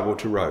 and travelled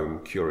to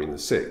Rome curing the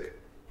sick.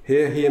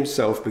 Here he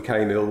himself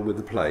became ill with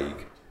the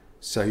plague,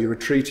 so he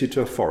retreated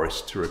to a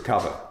forest to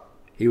recover.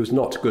 He was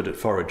not good at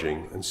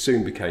foraging and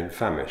soon became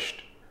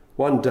famished.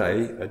 One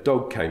day, a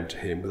dog came to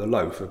him with a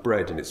loaf of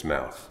bread in its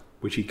mouth,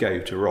 which he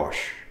gave to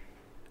Roche.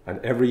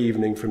 And every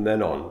evening from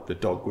then on, the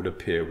dog would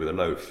appear with a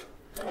loaf.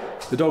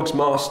 The dog's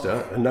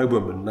master, a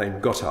nobleman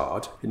named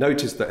Gothard,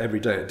 noticed that every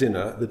day at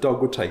dinner, the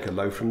dog would take a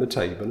loaf from the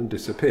table and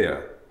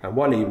disappear. And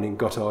one evening,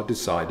 Gothard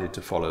decided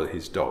to follow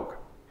his dog.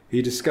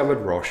 He discovered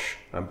Roche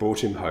and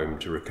brought him home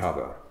to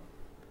recover.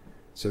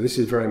 So this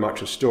is very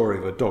much a story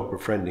of a dog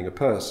befriending a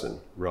person,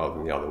 rather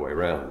than the other way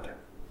round.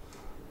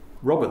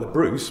 Robert the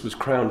Bruce was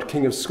crowned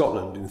King of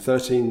Scotland in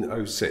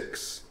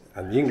 1306.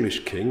 And the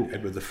English king,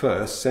 Edward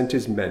I, sent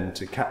his men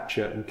to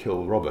capture and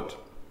kill Robert.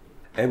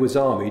 Edward's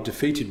army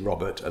defeated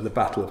Robert at the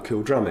Battle of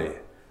Kildrummy,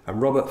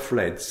 and Robert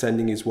fled,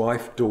 sending his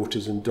wife,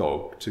 daughters and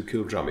dog to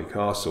Kildrummy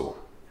Castle.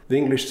 The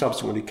English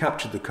subsequently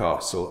captured the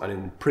castle and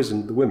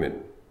imprisoned the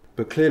women.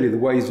 But clearly the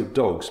ways of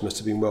dogs must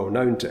have been well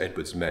known to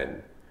Edward's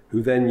men,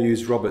 who then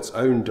used Robert's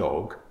own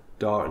dog,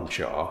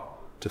 Darnchar,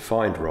 to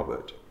find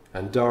Robert.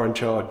 And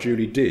Darnchar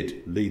duly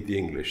did lead the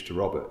English to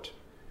Robert.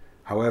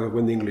 However,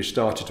 when the English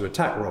started to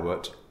attack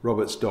Robert,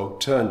 Robert's dog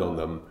turned on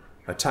them,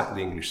 attacked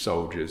the English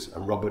soldiers,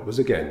 and Robert was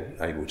again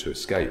able to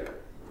escape.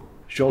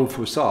 Jean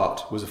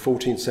Froissart was a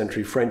 14th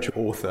century French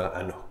author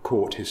and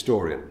court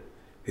historian.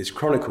 His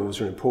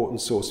chronicles are an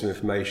important source of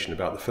information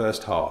about the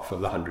first half of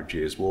the 100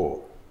 Years'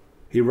 War.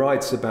 He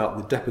writes about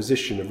the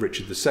deposition of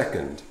Richard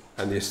II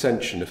and the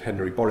ascension of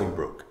Henry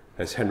Bolingbroke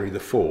as Henry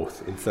IV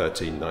in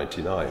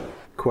 1399.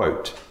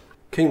 Quote,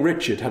 King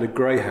Richard had a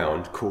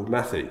greyhound called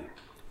Matthew,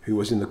 who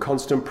was in the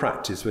constant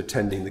practice of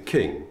attending the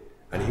king,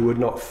 and he would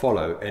not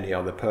follow any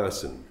other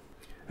person.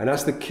 And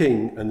as the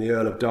king and the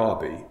Earl of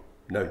Derby,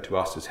 known to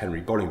us as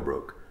Henry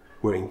Bolingbroke,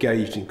 were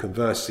engaged in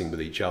conversing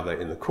with each other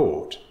in the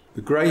court,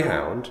 the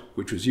greyhound,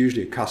 which was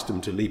usually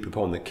accustomed to leap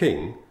upon the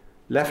king,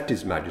 left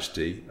his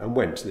majesty and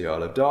went to the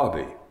Earl of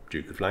Derby,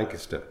 Duke of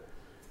Lancaster,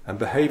 and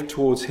behaved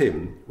towards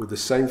him with the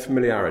same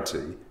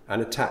familiarity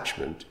and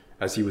attachment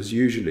as he was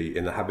usually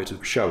in the habit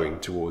of showing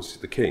towards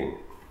the king.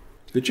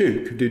 The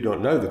Duke, who did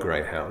not know the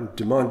greyhound,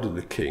 demanded of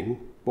the king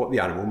what the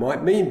animal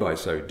might mean by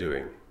so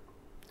doing.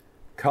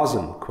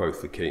 Cousin,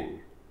 quoth the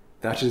king,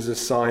 that is a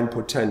sign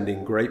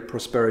portending great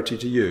prosperity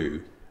to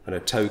you and a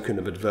token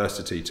of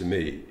adversity to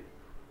me.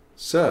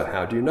 Sir,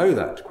 how do you know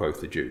that?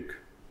 Quoth the Duke.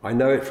 I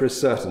know it for a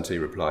certainty,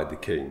 replied the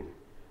king.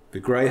 The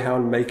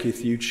greyhound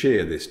maketh you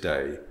cheer this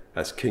day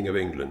as King of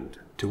England,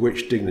 to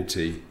which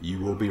dignity you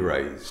will be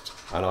raised,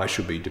 and I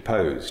shall be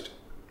deposed.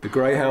 The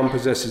greyhound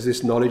possesses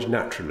this knowledge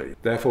naturally,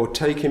 therefore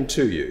take him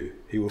to you,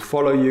 he will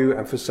follow you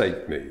and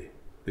forsake me.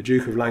 The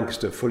Duke of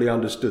Lancaster fully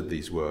understood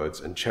these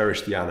words and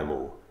cherished the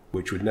animal,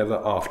 which would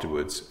never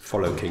afterwards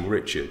follow King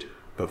Richard,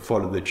 but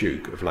follow the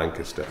Duke of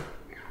Lancaster.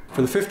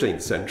 For the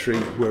 15th century,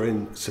 we're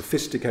in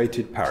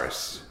sophisticated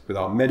Paris with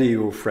our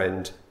medieval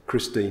friend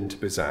Christine de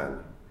Pizan.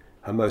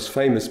 Her most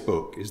famous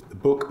book is The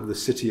Book of the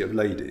City of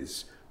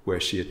Ladies, where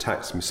she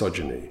attacks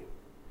misogyny.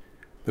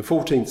 The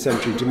 14th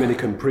century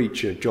Dominican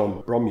preacher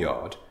John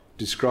Bromyard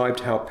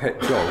described how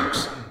pet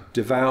dogs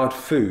devoured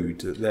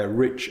food that their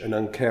rich and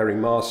uncaring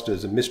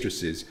masters and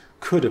mistresses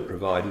could have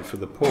provided for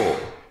the poor.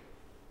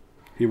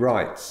 He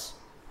writes,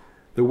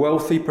 the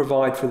wealthy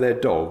provide for their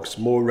dogs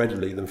more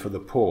readily than for the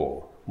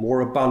poor, more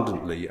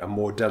abundantly and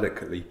more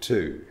delicately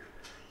too,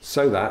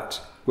 so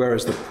that,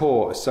 whereas the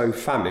poor are so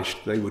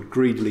famished they would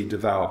greedily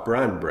devour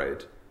bran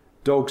bread,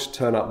 dogs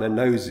turn up their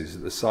noses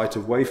at the sight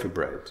of wafer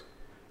bread.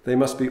 They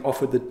must be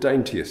offered the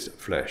daintiest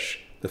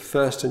flesh, the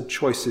first and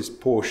choicest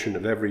portion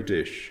of every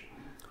dish.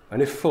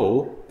 And if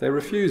full, they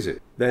refuse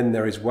it. Then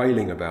there is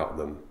wailing about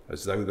them,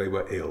 as though they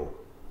were ill.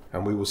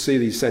 And we will see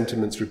these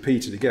sentiments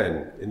repeated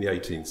again in the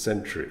 18th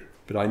century.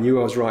 But I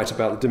knew I was right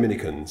about the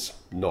Dominicans,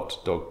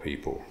 not dog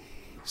people.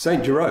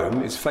 St.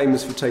 Jerome is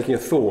famous for taking a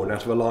thorn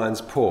out of a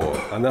lion's paw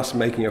and thus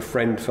making a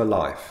friend for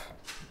life.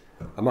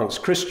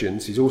 Amongst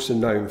Christians, he's also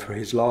known for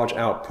his large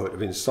output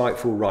of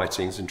insightful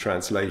writings and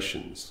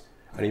translations,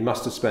 and he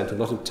must have spent a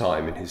lot of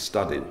time in his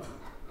study.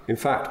 In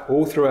fact,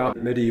 all throughout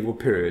the medieval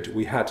period,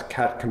 we had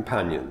cat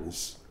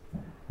companions.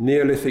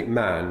 Neolithic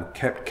man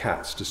kept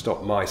cats to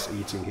stop mice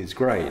eating his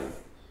grain.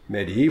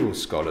 Medieval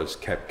scholars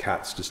kept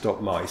cats to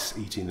stop mice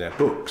eating their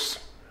books.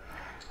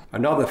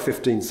 Another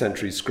 15th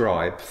century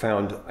scribe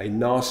found a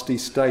nasty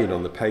stain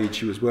on the page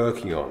he was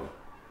working on,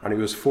 and he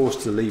was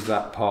forced to leave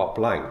that part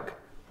blank,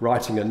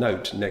 writing a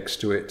note next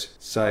to it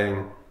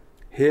saying,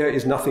 here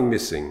is nothing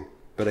missing,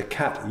 but a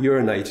cat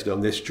urinated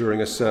on this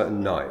during a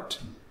certain night.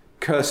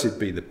 Cursed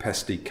be the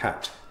pesty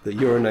cat that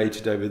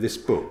urinated over this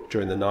book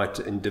during the night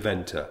in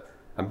Deventer,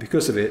 and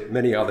because of it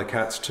many other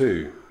cats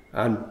too.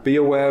 And be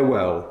aware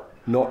well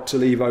not to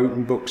leave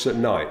open books at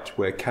night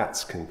where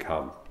cats can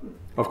come.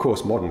 Of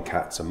course, modern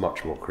cats are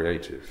much more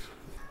creative.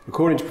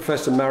 According to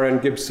Professor Marianne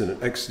Gibson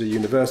at Exeter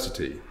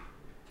University,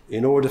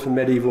 in order for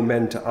medieval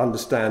men to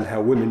understand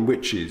how women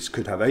witches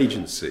could have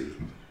agency,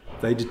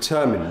 they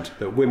determined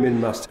that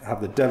women must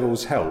have the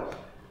devil's help,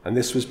 and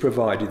this was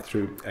provided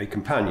through a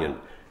companion.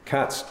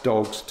 Cats,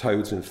 dogs,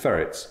 toads and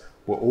ferrets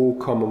were all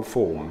common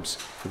forms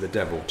for the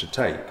devil to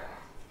take.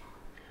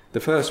 The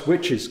first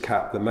witch's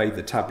cat that made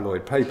the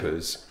tabloid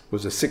papers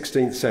was a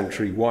 16th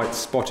century white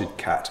spotted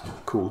cat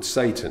called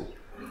Satan,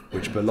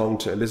 which belonged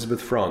to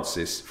Elizabeth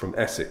Francis from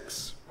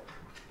Essex.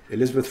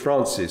 Elizabeth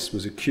Francis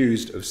was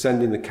accused of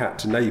sending the cat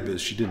to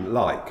neighbours she didn't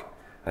like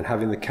and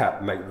having the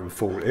cat make them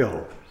fall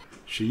ill.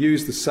 She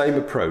used the same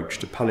approach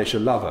to punish a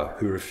lover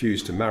who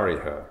refused to marry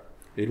her.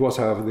 It was,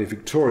 however, the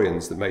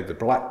Victorians that made the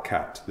black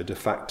cat the de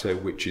facto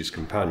witch's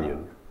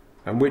companion.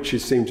 And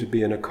witches seem to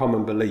be in a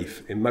common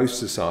belief in most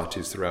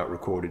societies throughout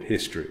recorded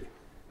history.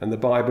 And the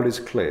Bible is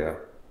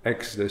clear,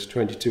 Exodus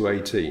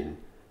 22:18,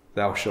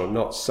 thou shalt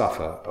not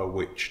suffer a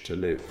witch to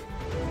live.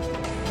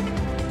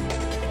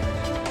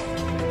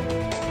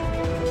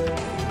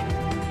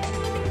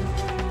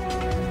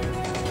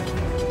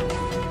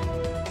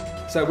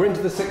 So we're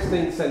into the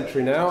 16th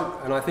century now,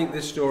 and I think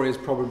this story is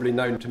probably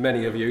known to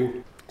many of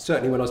you.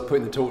 Certainly when I was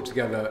putting the talk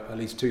together, at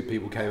least 2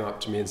 people came up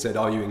to me and said,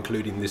 are you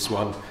including this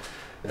one?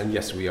 And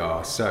yes, we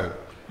are. So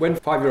when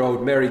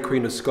 5-year-old Mary,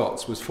 Queen of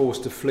Scots, was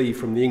forced to flee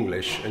from the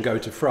English and go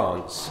to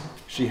France,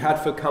 she had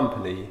for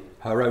company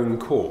her own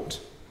court.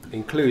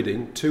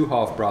 including 2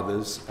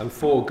 half-brothers and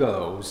 4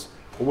 girls,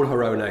 all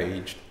her own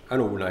age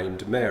and all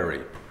named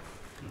Mary.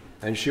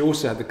 And she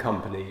also had the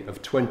company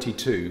of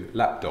 22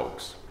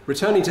 lapdogs.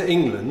 Returning to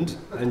England,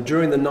 and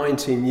during the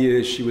 19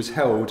 years she was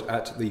held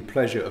at the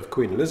pleasure of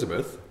Queen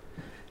Elizabeth,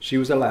 she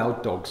was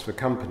allowed dogs for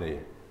company.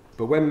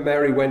 But when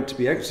Mary went to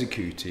be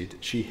executed,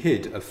 she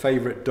hid a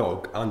favourite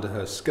dog under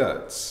her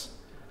skirts,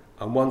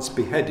 and once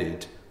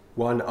beheaded,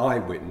 one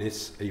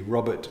eyewitness, a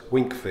Robert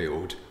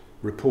Winkfield,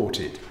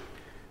 reported.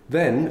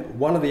 Then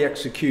one of the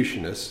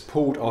executioners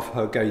pulled off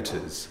her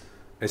gaiters,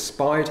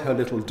 espied her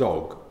little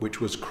dog, which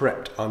was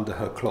crept under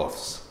her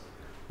cloths,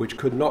 which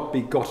could not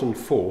be gotten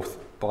forth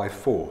by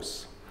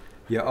force,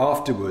 yet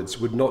afterwards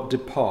would not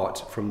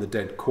depart from the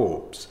dead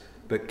corpse,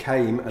 but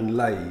came and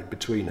lay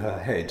between her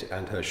head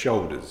and her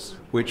shoulders,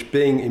 which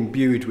being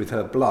imbued with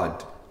her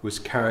blood was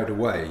carried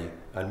away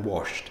and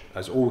washed,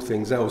 as all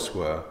things else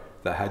were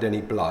that had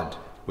any blood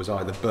was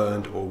either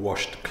burned or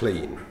washed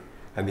clean,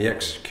 and the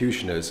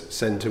executioners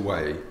sent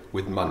away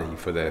with money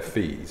for their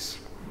fees.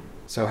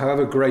 So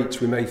however great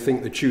we may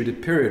think the Tudor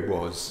period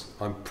was,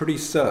 I'm pretty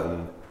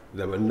certain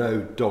there were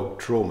no dog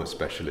trauma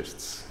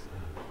specialists.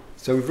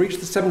 So we've reached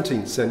the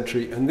 17th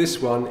century, and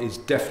this one is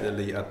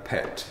definitely a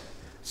pet.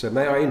 So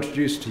may I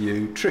introduce to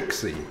you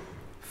Trixie,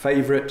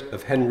 favourite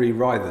of Henry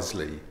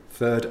Wriothesley,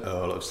 3rd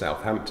Earl of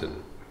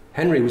Southampton.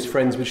 Henry was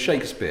friends with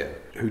Shakespeare,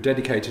 who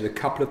dedicated a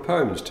couple of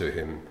poems to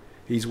him.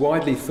 He's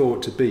widely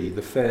thought to be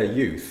the fair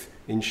youth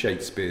in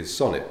Shakespeare's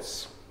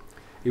sonnets.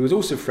 He was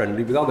also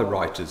friendly with other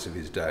writers of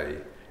his day,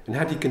 and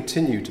had he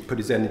continued to put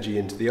his energy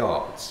into the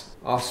arts,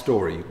 our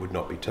story would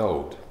not be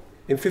told.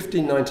 In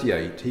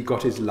 1598, he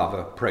got his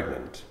lover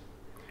pregnant.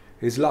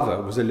 His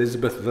lover was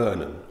Elizabeth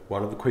Vernon,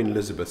 one of the Queen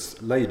Elizabeth's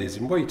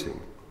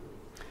ladies-in-waiting.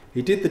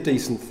 He did the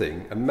decent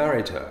thing and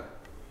married her,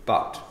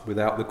 but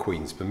without the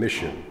Queen's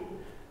permission,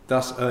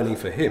 thus earning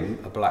for him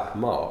a black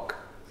mark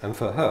and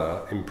for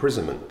her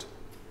imprisonment.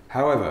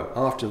 However,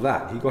 after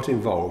that he got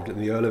involved in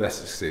the Earl of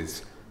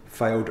Essex's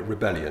failed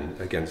rebellion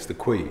against the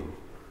Queen,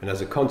 and as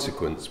a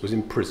consequence was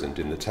imprisoned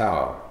in the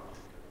Tower.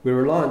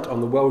 We're reliant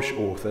on the Welsh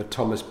author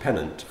Thomas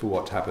Pennant for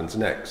what happens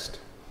next.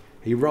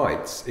 He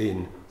writes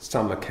in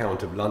Some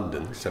Account of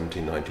London,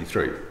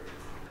 1793,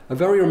 "A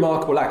very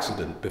remarkable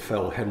accident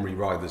befell Henry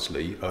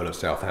Wriothesley, Earl of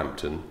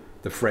Southampton,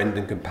 the friend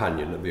and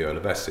companion of the Earl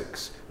of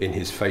Essex, in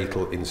his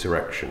fatal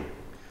insurrection.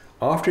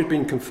 After he had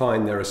been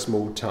confined there a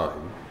small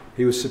time,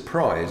 he was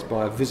surprised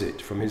by a visit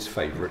from his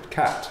favourite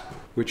cat,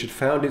 which had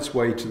found its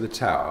way to the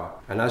Tower,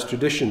 and as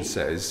tradition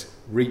says,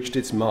 reached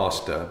its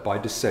master by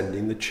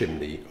descending the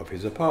chimney of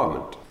his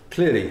apartment.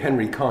 Clearly,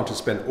 Henry can't have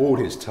spent all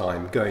his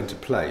time going to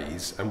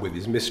plays and with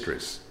his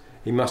mistress.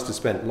 He must have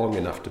spent long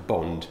enough to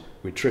bond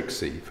with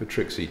Trixie for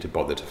Trixie to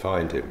bother to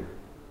find him.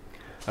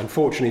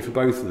 Unfortunately for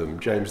both of them,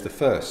 James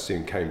I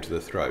soon came to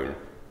the throne,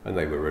 and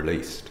they were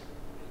released.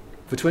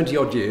 For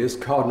 20-odd years,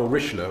 Cardinal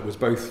Richelieu was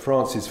both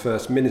France's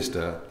first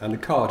minister and a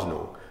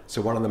cardinal,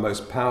 so one of the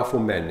most powerful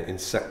men in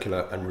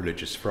secular and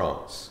religious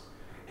France.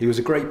 He was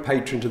a great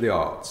patron to the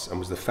arts and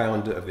was the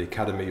founder of the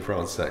Académie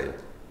Française.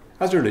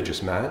 As a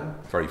religious man,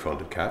 very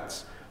fond of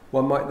cats,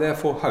 one might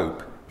therefore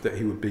hope that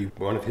he would be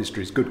one of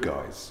history's good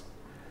guys.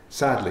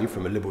 Sadly,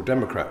 from a Liberal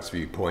Democrat's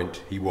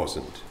viewpoint, he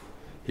wasn't.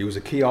 He was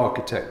a key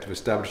architect of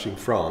establishing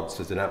France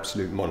as an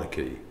absolute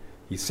monarchy.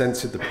 He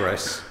censored the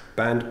press,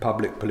 banned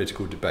public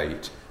political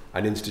debate,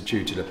 and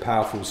instituted a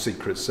powerful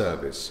secret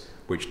service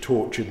which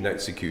tortured and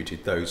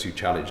executed those who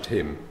challenged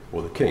him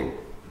or the king.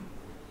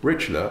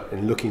 Richelieu,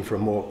 in looking for a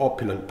more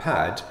opulent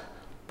pad,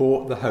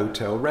 bought the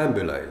Hotel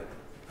Rambouillet,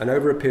 and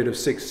over a period of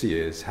 6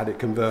 years had it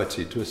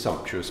converted to a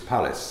sumptuous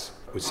palace,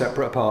 with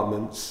separate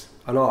apartments,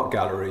 an art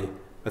gallery,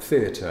 a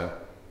theatre,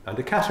 and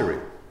a cattery.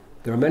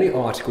 There are many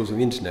articles on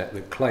the internet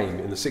that claim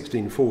in the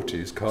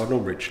 1640s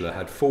Cardinal Richelieu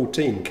had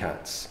 14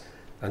 cats,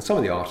 and some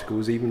of the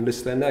articles even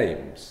list their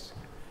names.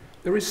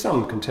 There is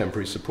some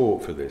contemporary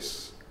support for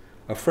this.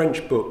 A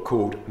French book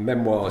called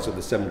Memoirs of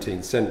the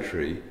 17th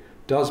Century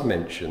does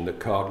mention that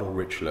Cardinal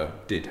Richelieu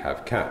did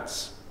have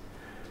cats.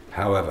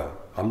 However,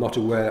 I'm not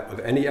aware of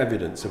any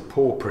evidence of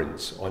paw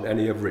prints on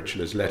any of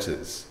Richelieu's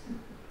letters,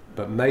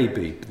 but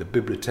maybe the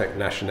Bibliothèque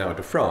Nationale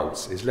de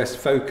France is less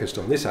focused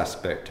on this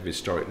aspect of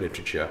historic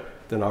literature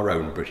than our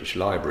own British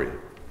Library.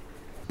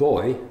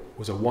 Boy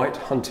was a white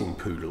hunting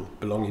poodle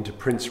belonging to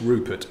Prince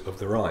Rupert of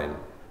the Rhine.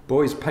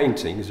 Boy's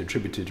painting is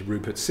attributed to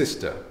Rupert's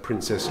sister,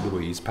 Princess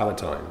Louise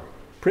Palatine.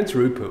 Prince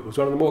Rupert was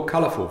one of the more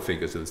colourful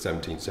figures of the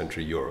 17th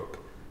century Europe.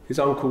 His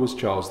uncle was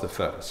Charles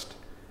I.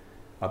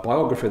 A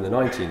biographer in the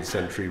 19th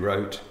century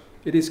wrote,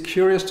 "It is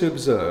curious to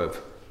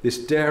observe this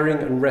daring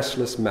and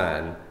restless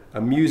man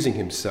amusing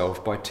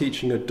himself by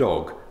teaching a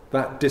dog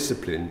that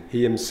discipline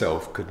he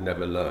himself could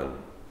never learn."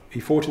 He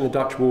fought in the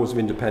Dutch Wars of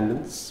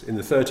Independence, in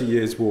the 30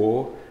 Years'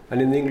 War,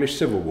 and in the English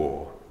Civil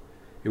War.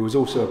 He was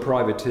also a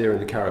privateer in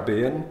the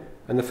Caribbean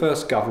and the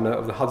first governor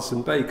of the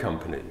Hudson Bay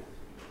Company,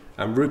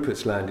 and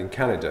Rupert's Land in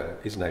Canada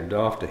is named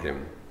after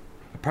him.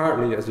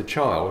 Apparently, as a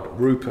child,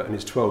 Rupert and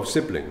his 12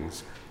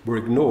 siblings were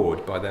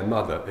ignored by their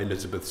mother,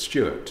 Elizabeth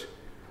Stuart,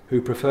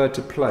 who preferred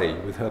to play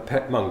with her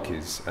pet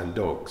monkeys and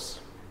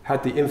dogs.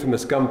 Had the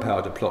infamous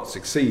gunpowder plot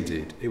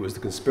succeeded, it was the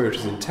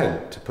conspirators'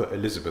 intent to put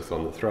Elizabeth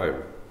on the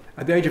throne.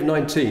 At the age of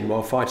 19,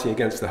 while fighting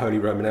against the Holy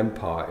Roman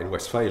Empire in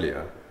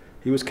Westphalia,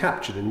 he was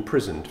captured and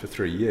imprisoned for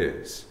 3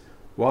 years.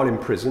 While in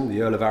prison,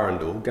 the Earl of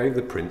Arundel gave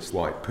the prince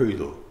white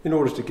poodle in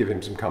order to give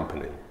him some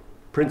company.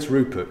 Prince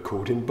Rupert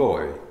called him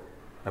Boy,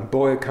 and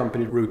Boy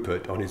accompanied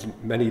Rupert on his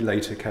many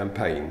later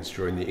campaigns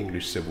during the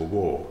English Civil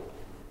War.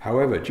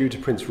 However, due to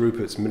Prince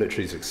Rupert's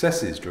military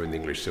successes during the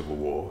English Civil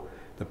War,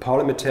 the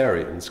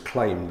parliamentarians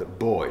claimed that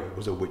Boy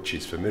was a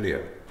witch's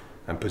familiar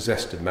and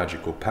possessed of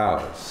magical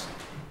powers.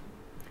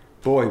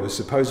 Boy was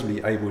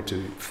supposedly able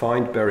to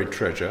find buried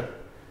treasure,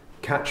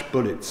 catch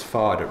bullets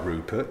fired at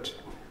Rupert,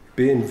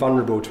 be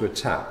invulnerable to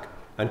attack,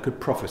 and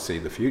could prophesy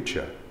the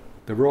future.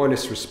 The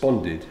Royalists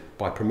responded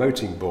by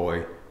promoting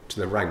Boy to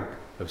the rank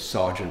of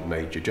Sergeant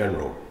Major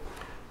General.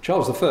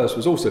 Charles I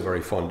was also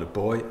very fond of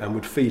Boy and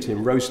would feed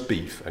him roast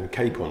beef and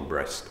capon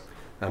breast,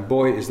 and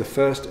Boy is the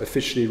first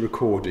officially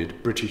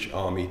recorded British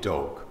Army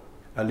dog.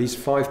 At least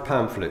 5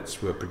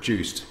 pamphlets were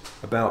produced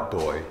about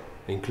Boy,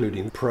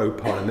 including a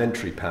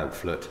pro-parliamentary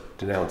pamphlet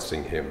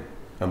denouncing him,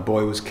 and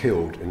Boy was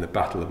killed in the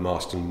Battle of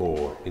Marston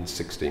Moor in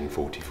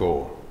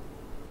 1644.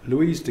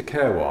 Louise de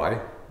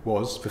Querouaille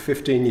was, for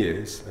 15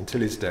 years, until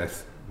his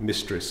death,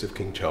 mistress of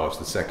King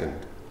Charles II.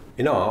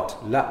 In art,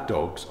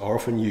 lapdogs are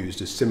often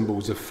used as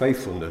symbols of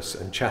faithfulness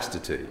and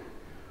chastity,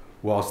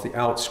 whilst the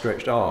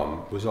outstretched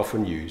arm was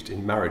often used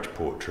in marriage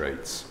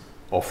portraits,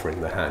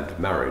 offering the hand of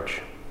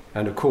marriage.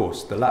 And of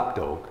course, the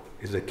lapdog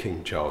is a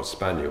King Charles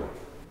Spaniel.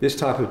 This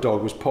type of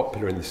dog was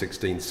popular in the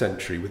 16th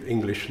century with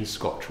English and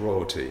Scotch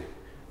royalty.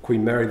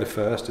 Queen Mary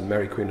I and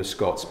Mary Queen of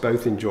Scots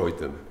both enjoyed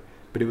them,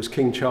 but it was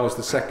King Charles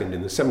II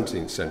in the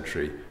 17th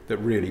century that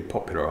really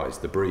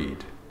popularised the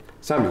breed.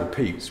 Samuel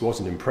Pepys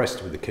wasn't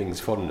impressed with the king's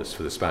fondness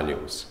for the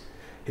spaniels.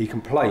 He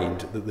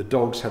complained that the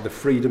dogs had the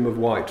freedom of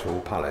Whitehall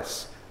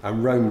Palace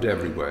and roamed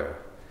everywhere.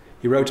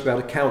 He wrote about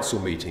a council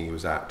meeting he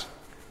was at.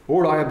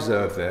 All I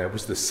observed there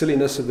was the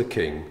silliness of the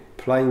king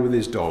playing with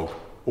his dog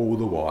all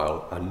the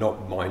while and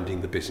not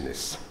minding the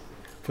business.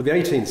 For the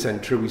 18th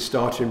century, we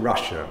start in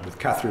Russia with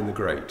Catherine the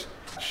Great.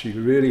 She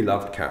really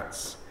loved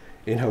cats.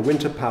 In her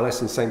winter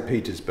palace in St.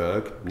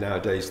 Petersburg,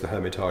 nowadays the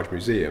Hermitage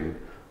Museum,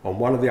 on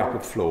one of the upper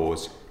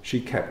floors, she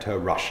kept her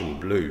Russian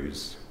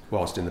blues.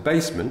 Whilst in the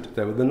basement,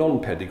 there were the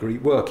non-pedigree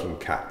working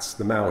cats,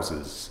 the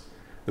Mausers.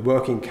 The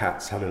working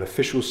cats had an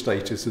official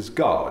status as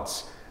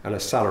guards and a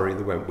salary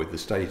that went with the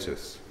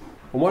status.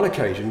 On one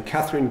occasion,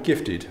 Catherine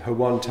gifted her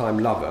one-time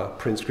lover,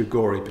 Prince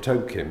Grigory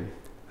Potemkin,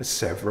 a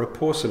Sèvres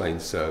porcelain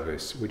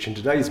service, which in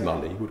today's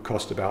money would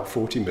cost about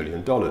 $40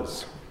 million.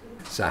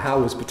 So how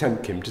was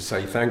Potemkin to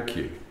say thank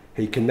you?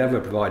 He can never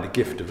provide a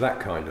gift of that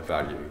kind of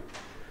value.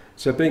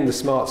 So being the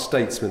smart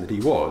statesman that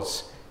he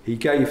was, he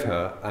gave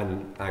her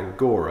an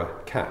Angora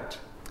cat,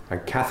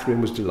 and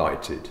Catherine was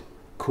delighted,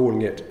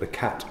 calling it the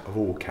cat of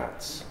all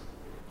cats.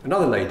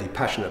 Another lady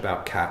passionate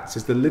about cats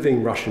is the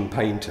living Russian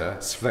painter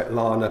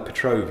Svetlana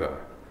Petrova.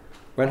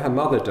 When her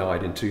mother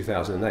died in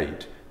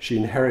 2008, she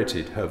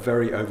inherited her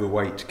very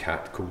overweight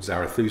cat called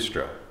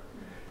Zarathustra.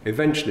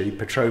 Eventually,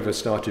 Petrova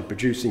started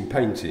producing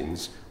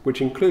paintings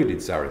which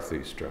included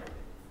Zarathustra.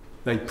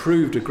 They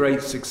proved a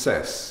great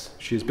success.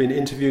 She has been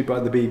interviewed by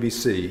the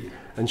BBC,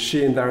 and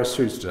she and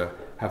Zarathustra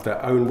have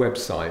their own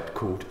website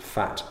called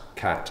Fat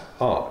Cat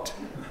Art.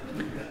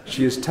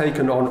 She has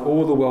taken on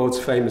all the world's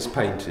famous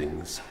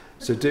paintings,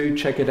 so do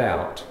check it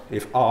out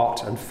if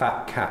art and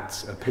fat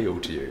cats appeal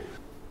to you.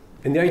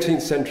 In the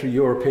 18th century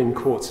European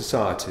court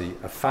society,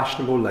 a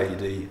fashionable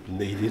lady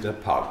needed a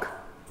pug.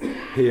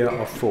 Here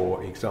are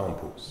 4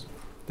 examples.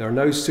 There are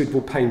no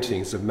suitable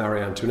paintings of Marie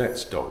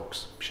Antoinette's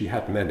dogs. She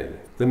had many.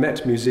 The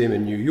Met Museum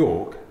in New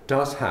York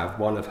does have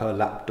one of her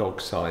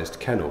lapdog-sized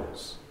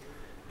kennels.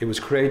 It was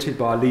created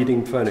by a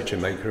leading furniture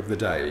maker of the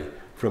day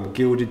from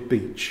gilded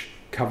beech,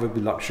 covered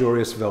with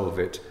luxurious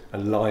velvet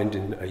and lined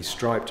in a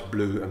striped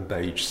blue and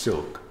beige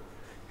silk.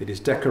 It is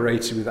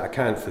decorated with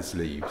acanthus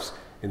leaves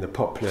in the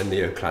popular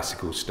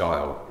neoclassical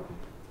style.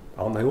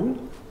 Aren't they all?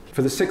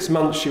 For the 6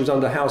 months she was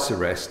under house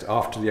arrest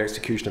after the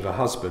execution of her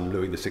husband,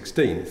 Louis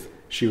XVI,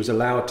 she was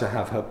allowed to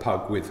have her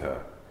pug with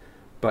her,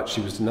 but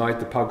she was denied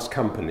the pug's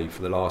company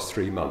for the last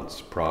 3 months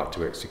prior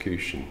to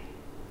execution.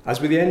 As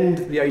we end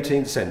the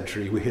 18th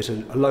century, we hit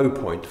a low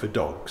point for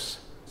dogs.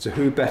 So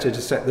who better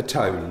to set the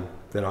tone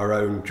than our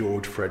own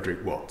George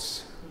Frederick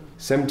Watts?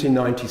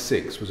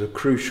 1796 was a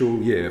crucial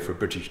year for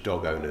British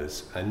dog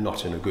owners, and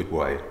not in a good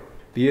way.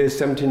 The years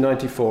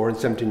 1794 and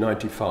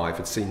 1795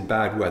 had seen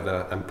bad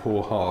weather and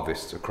poor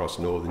harvests across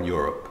northern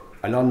Europe.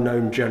 An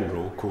unknown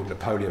general called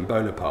Napoleon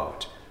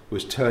Bonaparte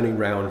was turning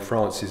round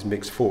France's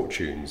mixed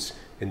fortunes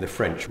in the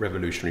French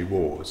Revolutionary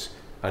Wars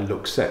and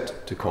looked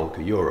set to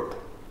conquer Europe.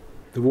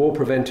 The war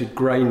prevented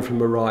grain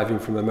from arriving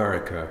from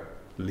America,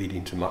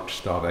 leading to much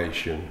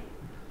starvation.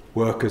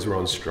 Workers were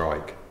on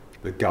strike.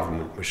 The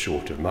government was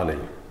short of money.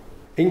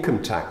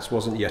 Income tax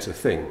wasn't yet a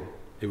thing.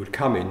 It would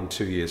come in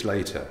 2 years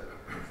later.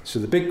 So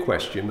the big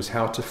question was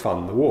how to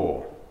fund the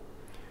war.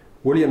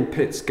 William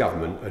Pitt's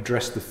government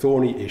addressed the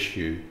thorny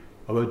issue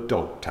of a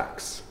dog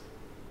tax.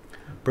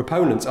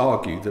 Proponents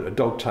argued that a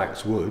dog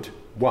tax would,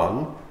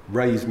 1.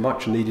 Raise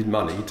much needed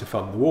money to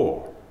fund the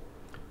war,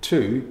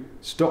 2.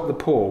 Stop the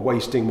poor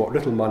wasting what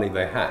little money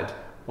they had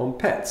on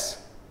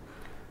pets,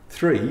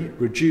 3.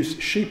 Reduce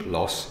sheep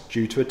loss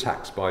due to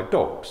attacks by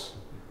dogs,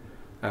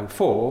 and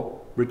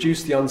 4.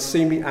 Reduce the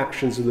unseemly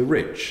actions of the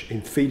rich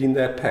in feeding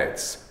their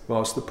pets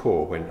whilst the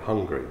poor went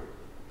hungry.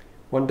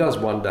 One does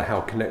wonder how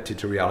connected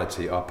to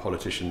reality our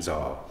politicians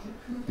are.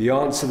 The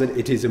answer that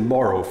it is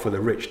immoral for the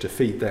rich to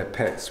feed their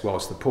pets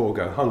whilst the poor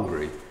go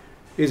hungry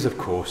is, of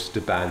course, to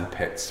ban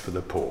pets for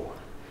the poor.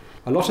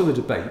 A lot of the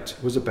debate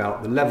was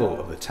about the level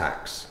of the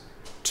tax.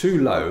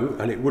 Too low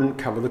and it wouldn't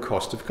cover the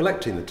cost of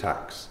collecting the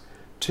tax.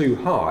 Too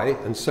high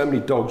and so many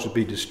dogs would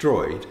be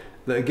destroyed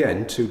that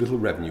again too little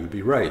revenue would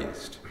be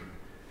raised.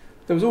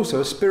 There was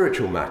also a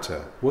spiritual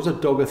matter. Was a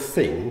dog a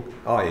thing,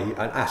 i.e.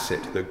 an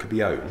asset that could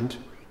be owned?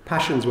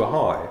 Passions were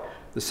high.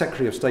 The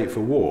Secretary of State for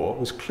War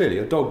was clearly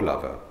a dog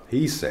lover.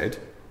 He said,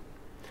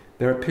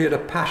 "There appeared a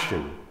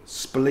passion,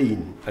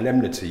 spleen and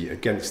enmity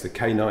against the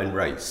canine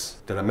race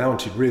that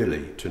amounted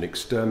really to an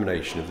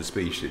extermination of the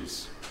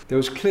species." There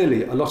was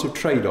clearly a lot of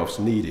trade-offs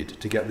needed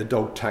to get the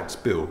dog tax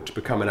bill to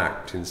become an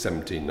act in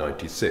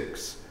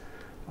 1796.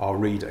 I'll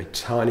read a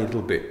tiny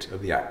little bit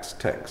of the act's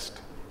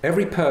text.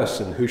 "Every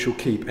person who shall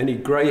keep any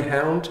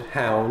greyhound,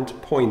 hound,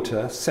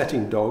 pointer,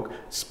 setting dog,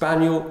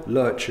 spaniel,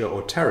 lurcher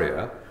or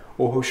terrier,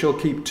 or who shall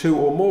keep 2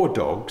 or more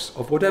dogs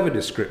of whatever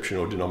description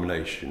or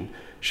denomination,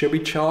 shall be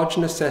charged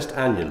and assessed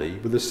annually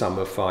with the sum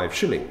of 5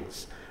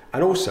 shillings,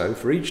 and also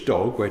for each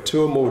dog where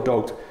 2 or more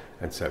dogs,"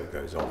 and so it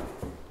goes on.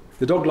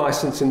 The dog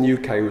licence in the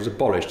UK was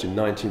abolished in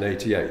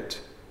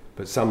 1988,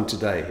 but some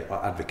today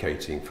are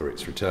advocating for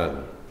its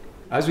return.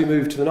 As we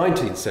move to the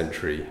 19th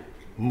century,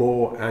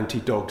 more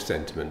anti-dog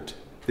sentiment,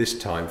 this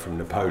time from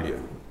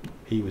Napoleon.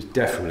 He was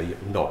definitely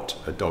not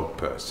a dog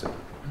person.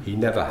 He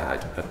never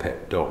had a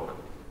pet dog.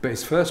 But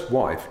his first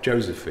wife,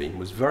 Josephine,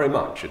 was very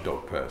much a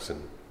dog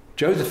person.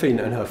 Josephine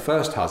and her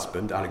first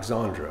husband,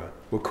 Alexandra,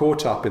 were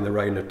caught up in the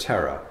Reign of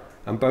Terror,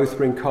 and both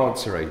were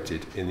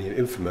incarcerated in the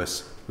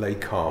infamous Les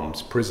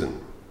Carmes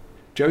prison.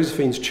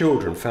 Josephine's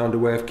children found a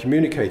way of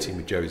communicating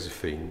with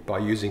Josephine by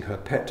using her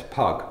pet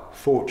pug,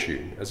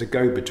 Fortune, as a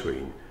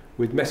go-between,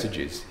 with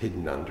messages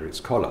hidden under its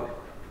collar.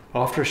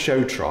 After a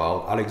show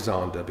trial,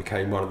 Alexander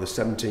became one of the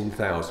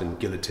 17,000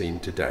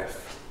 guillotined to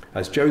death.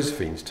 As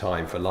Josephine's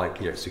time for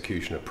likely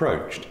execution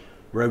approached,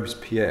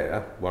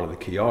 Robespierre, one of the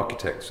key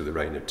architects of the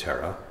Reign of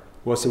Terror,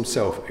 was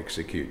himself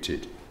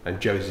executed, and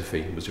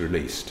Josephine was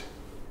released.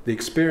 The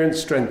experience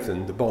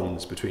strengthened the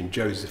bonds between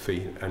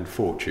Josephine and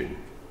Fortune.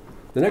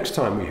 The next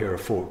time we hear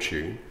of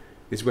Fortune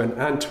is when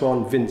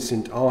Antoine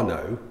Vincent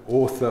Arnaud,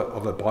 author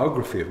of a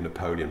biography of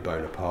Napoleon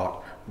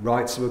Bonaparte,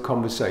 writes of a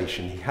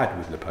conversation he had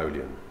with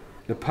Napoleon.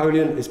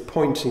 Napoleon is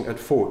pointing at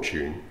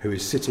Fortune, who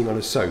is sitting on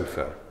a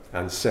sofa,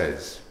 and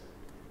says,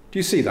 "Do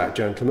you see that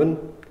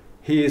gentleman?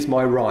 He is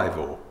my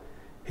rival.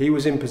 He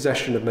was in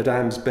possession of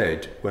Madame's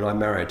bed when I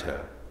married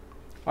her.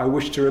 I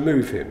wished to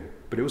remove him,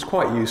 but it was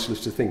quite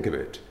useless to think of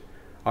it.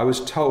 I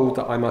was told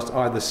that I must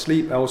either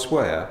sleep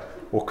elsewhere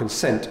or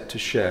consent to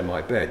share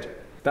my bed.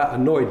 That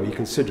annoyed me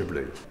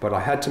considerably, but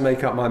I had to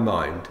make up my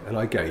mind, and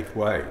I gave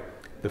way.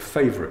 The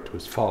favourite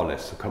was far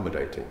less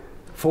accommodating."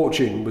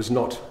 Fortune was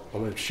not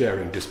of a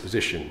sharing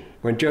disposition.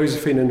 When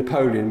Josephine and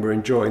Napoleon were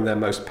enjoying their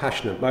most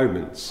passionate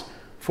moments,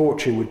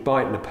 Fortune would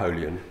bite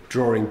Napoleon,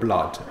 drawing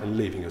blood and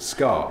leaving a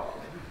scar.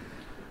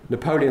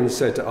 Napoleon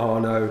said to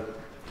Arnaud,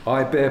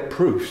 "I bear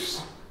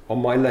proofs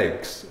on my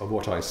legs of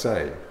what I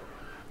say."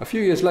 A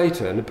few years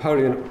later,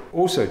 Napoleon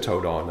also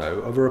told Arnaud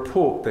of a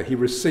report that he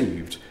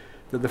received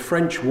that the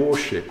French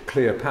warship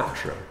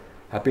Cleopatra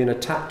had been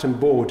attacked and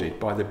boarded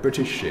by the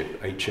British ship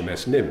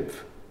HMS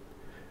Nymph.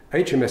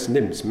 HMS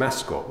Nymph's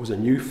mascot was a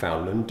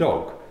Newfoundland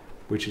dog,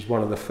 which is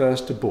one of the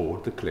first to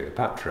board the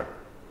Cleopatra.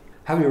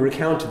 Having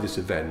recounted this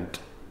event,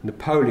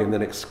 Napoleon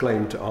then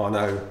exclaimed to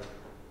Arnaud,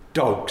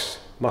 "Dogs,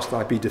 must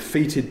I be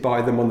defeated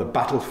by them on the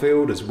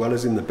battlefield as well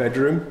as in the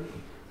bedroom?"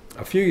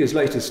 A few years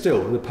later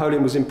still,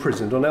 Napoleon was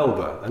imprisoned on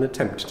Elba and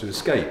attempted to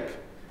escape.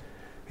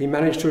 He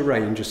managed to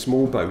arrange a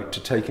small boat to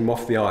take him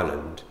off the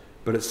island,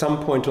 but at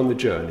some point on the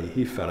journey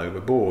he fell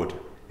overboard.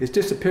 His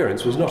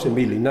disappearance was not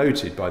immediately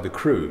noted by the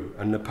crew,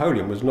 and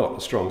Napoleon was not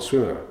a strong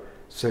swimmer,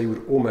 so he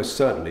would almost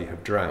certainly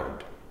have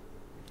drowned,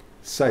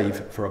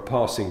 save for a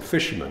passing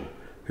fisherman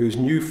whose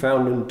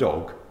Newfoundland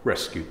dog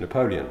rescued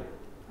Napoleon.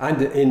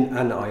 And in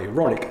an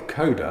ironic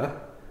coda,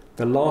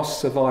 the last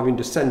surviving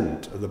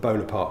descendant of the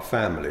Bonaparte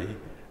family,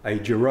 a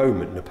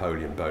Jerome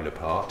Napoleon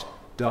Bonaparte,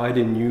 died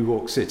in New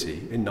York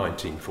City in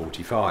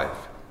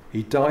 1945.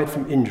 He died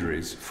from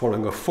injuries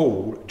following a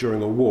fall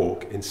during a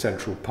walk in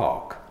Central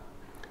Park.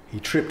 He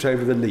tripped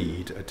over the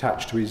lead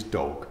attached to his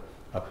dog,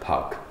 a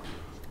pug.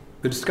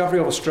 The discovery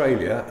of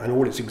Australia and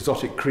all its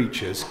exotic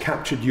creatures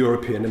captured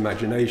European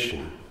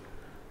imagination.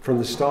 From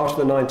the start of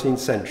the 19th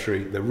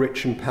century, the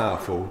rich and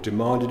powerful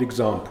demanded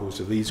examples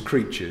of these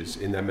creatures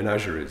in their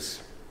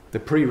menageries. The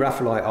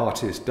pre-Raphaelite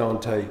artist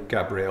Dante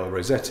Gabriel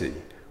Rossetti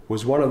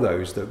was one of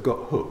those that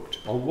got hooked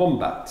on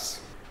wombats.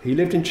 He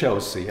lived in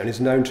Chelsea and is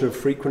known to have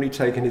frequently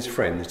taken his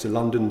friends to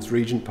London's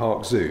Regent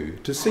Park Zoo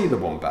to see the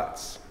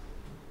wombats.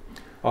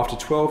 After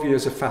 12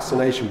 years of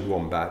fascination with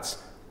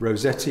wombats,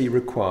 Rossetti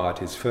required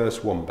his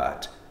first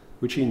wombat,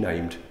 which he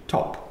named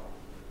Top.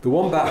 The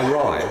wombat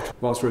arrived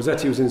whilst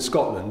Rossetti was in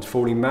Scotland,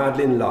 falling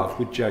madly in love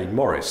with Jane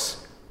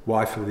Morris,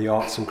 wife of the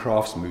arts and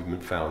crafts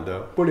movement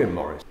founder William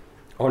Morris.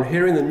 On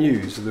hearing the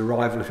news of the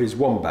arrival of his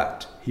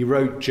wombat, he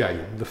wrote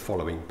Jane the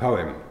following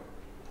poem.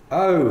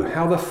 Oh,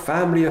 how the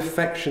family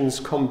affections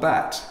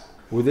combat,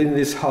 within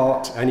this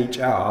heart and each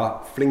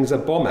hour flings a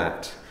bomb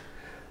at.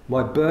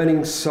 My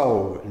burning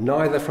soul,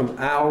 neither from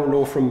owl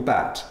nor from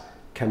bat,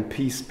 can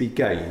peace be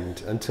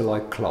gained until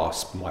I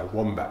clasp my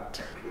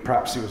wombat.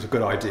 Perhaps it was a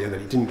good idea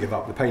that he didn't give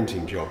up the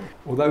painting job.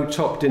 Although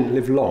Top didn't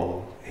live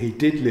long, he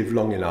did live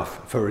long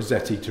enough for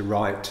Rossetti to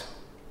write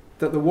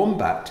that the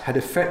wombat had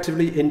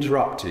effectively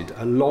interrupted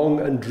a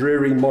long and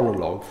dreary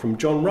monologue from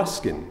John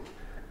Ruskin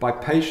by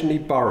patiently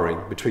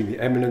burrowing between the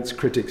eminence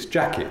critic's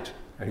jacket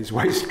and his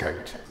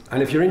waistcoat.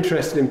 And if you're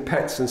interested in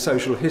pets and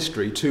social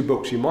history, two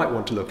books you might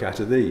want to look at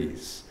are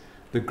these.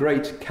 The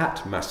Great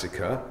Cat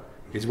Massacre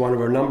is one of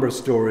a number of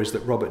stories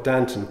that Robert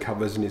Danton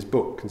covers in his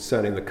book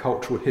concerning the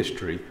cultural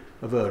history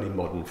of early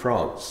modern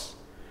France.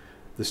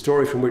 The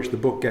story from which the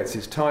book gets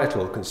its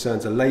title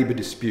concerns a labour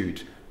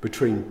dispute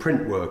between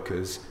print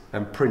workers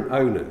and print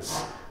owners,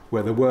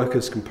 where the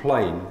workers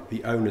complain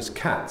the owners'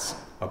 cats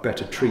are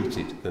better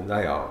treated than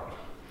they are.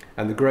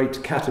 And The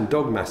Great Cat and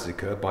Dog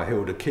Massacre by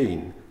Hilda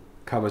Keane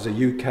covers a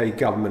UK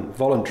government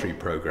voluntary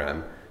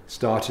programme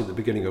started at the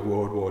beginning of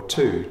World War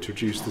II to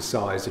reduce the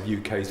size of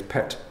UK's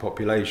pet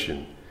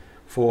population.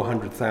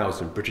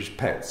 400,000 British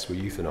pets were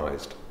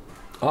euthanised.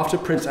 After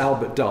Prince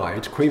Albert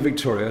died, Queen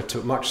Victoria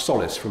took much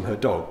solace from her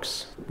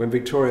dogs. When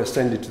Victoria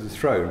ascended to the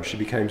throne, she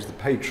became the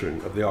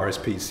patron of the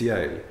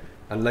RSPCA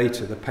and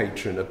later the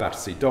patron of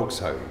Battersea Dogs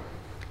Home.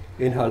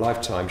 In her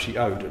lifetime, she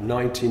owned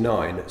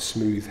 99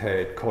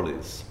 smooth-haired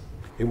collies.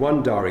 In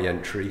one diary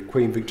entry,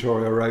 Queen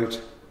Victoria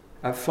wrote,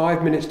 "At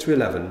 5 minutes to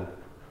 11,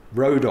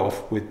 rode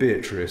off with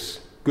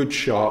Beatrice, good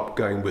sharp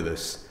going with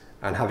us,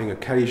 and having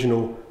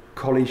occasional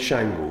collie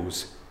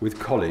shangles with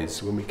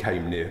collies when we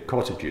came near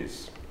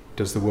cottages."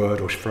 Does the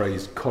word or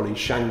phrase collie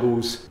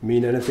shangles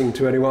mean anything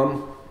to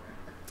anyone?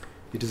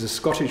 It is a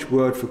Scottish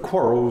word for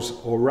quarrels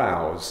or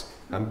rows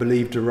and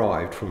believed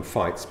derived from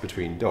fights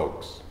between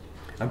dogs.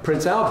 And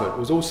Prince Albert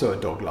was also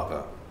a dog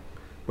lover.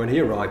 When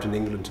he arrived in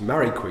England to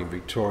marry Queen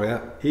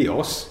Victoria,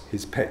 Eos,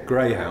 his pet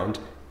greyhound,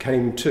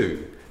 came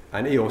too,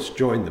 and Eos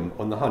joined them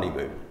on the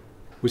honeymoon.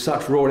 With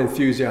such royal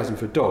enthusiasm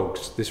for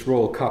dogs, this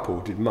royal couple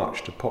did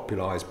much to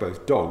popularise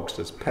both dogs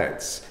as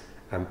pets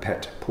and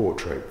pet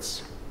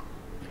portraits.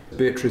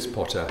 Beatrice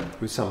Potter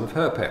with some of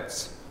her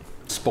pets.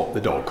 Spot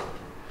the dog,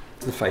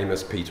 the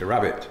famous Peter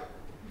Rabbit.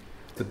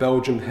 The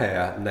Belgian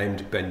hare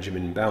named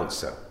Benjamin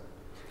Bouncer.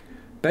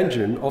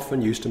 Benjamin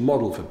often used to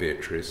model for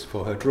Beatrice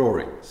for her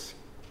drawings.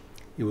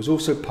 He was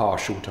also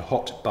partial to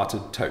hot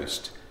buttered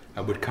toast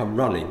and would come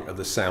running at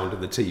the sound of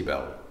the tea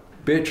bell.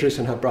 Beatrice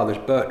and her brother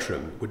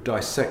Bertram would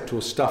dissect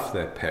or stuff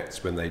their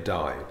pets when they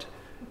died.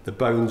 The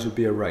bones would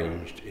be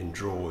arranged in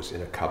drawers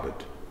in a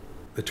cupboard.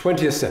 The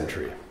 20th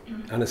century,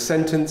 and a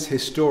sentence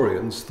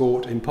historians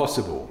thought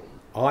impossible.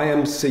 I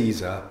am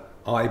Caesar,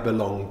 I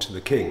belong to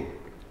the king.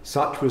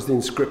 Such was the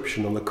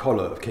inscription on the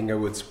collar of King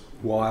Edward's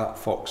wire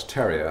fox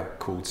terrier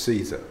called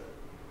Caesar.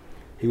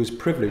 He was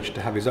privileged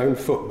to have his own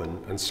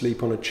footman and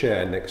sleep on a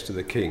chair next to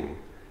the king,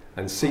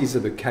 and Caesar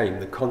became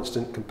the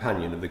constant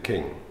companion of the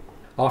king.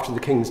 After the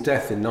king's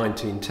death in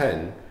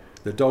 1910,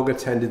 the dog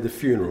attended the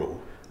funeral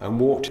and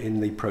walked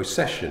in the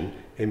procession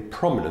in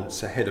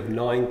prominence ahead of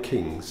 9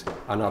 kings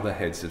and other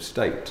heads of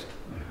state.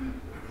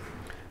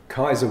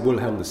 Kaiser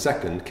Wilhelm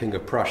II, King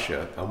of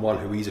Prussia, and one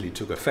who easily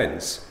took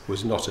offence,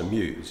 was not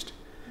amused.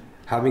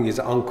 Having his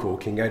uncle,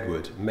 King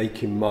Edward, make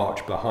him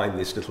march behind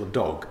this little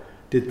dog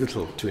did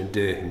little to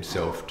endear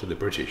himself to the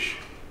British.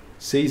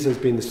 Caesar has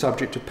been the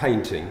subject of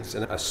paintings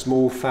and a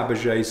small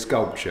Fabergé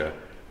sculpture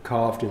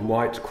carved in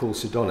white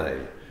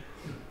chalcedony.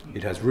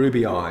 It has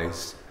ruby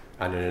eyes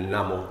and an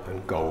enamel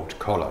and gold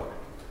collar.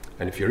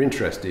 And if you're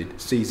interested,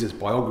 Caesar's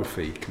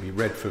biography can be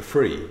read for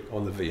free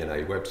on the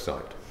V&A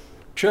website.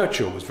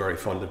 Churchill was very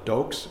fond of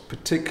dogs,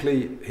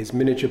 particularly his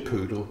miniature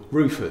poodle,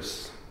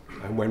 Rufus.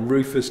 And when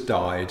Rufus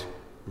died,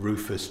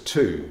 Rufus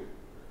too,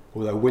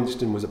 although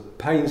Winston was at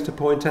pains to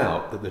point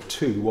out that the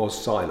two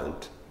was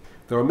silent.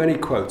 There are many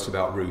quotes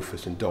about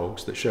Rufus and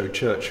dogs that show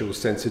Churchill's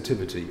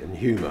sensitivity and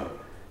humour.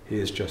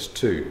 Here's just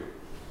 2.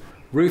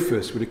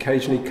 Rufus would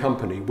occasionally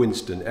accompany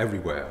Winston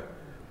everywhere,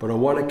 but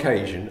on one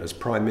occasion, as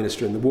Prime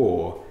Minister in the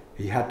war,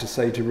 he had to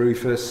say to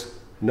Rufus,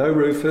 "No,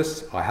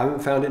 Rufus, I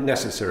haven't found it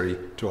necessary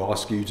to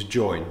ask you to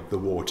join the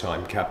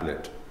wartime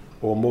cabinet."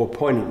 Or more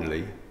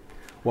poignantly,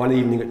 one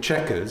evening at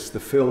Chequers, the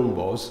film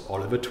was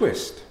Oliver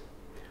Twist.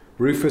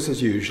 Rufus,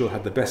 as usual,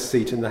 had the best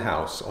seat in the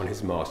house on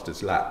his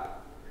master's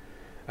lap.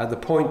 At the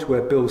point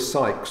where Bill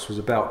Sykes was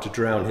about to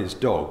drown his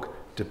dog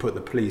to put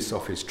the police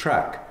off his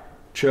track,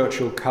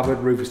 Churchill covered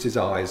Rufus's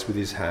eyes with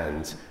his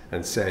hands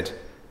and said,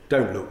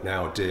 "Don't look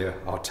now, dear,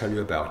 I'll tell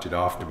you about it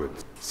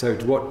afterwards." So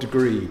to what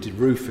degree did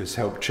Rufus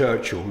help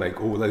Churchill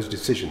make all those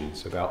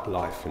decisions about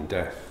life and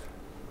death?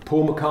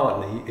 Paul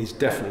McCartney is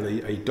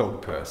definitely a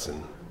dog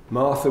person.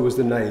 Martha was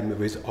the name of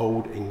his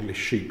old English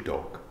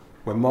sheepdog.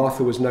 When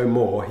Martha was no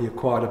more, he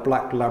acquired a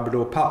black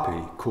Labrador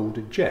puppy called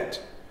a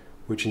Jet,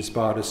 which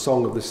inspired a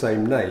song of the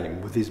same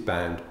name with his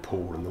band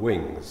Paul and the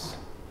Wings.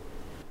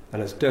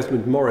 And as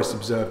Desmond Morris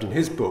observed in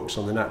his books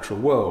on the natural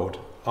world,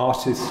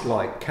 artists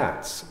like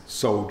cats,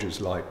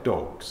 soldiers like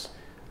dogs,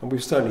 and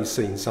we've certainly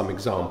seen some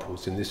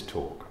examples in this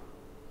talk.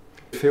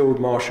 Field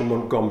Marshal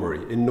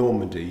Montgomery in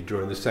Normandy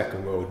during the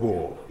Second World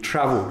War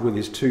travelled with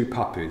his 2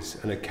 puppies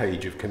and a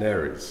cage of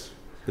canaries.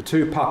 The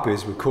 2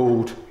 puppies were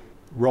called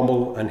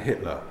Rommel and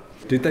Hitler.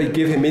 Did they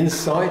give him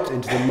insight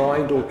into the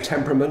mind or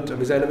temperament of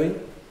his enemy?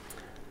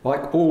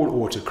 Like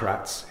all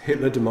autocrats,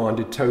 Hitler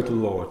demanded total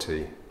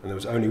loyalty, and there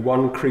was only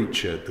one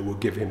creature that would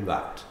give him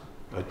that,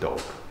 a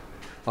dog.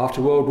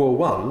 After World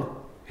War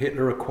I,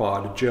 Hitler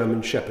acquired a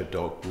German shepherd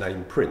dog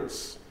named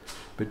Prince,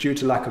 but due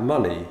to lack of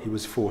money, he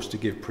was forced to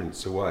give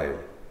Prince away.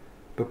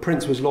 But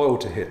Prince was loyal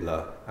to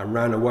Hitler and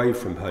ran away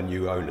from her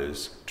new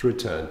owners to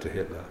return to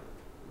Hitler.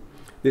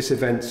 This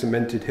event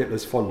cemented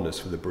Hitler's fondness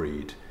for the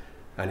breed,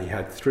 and he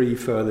had 3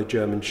 further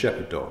German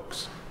shepherd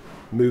dogs,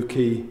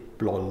 Mookie,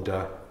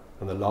 Blonde,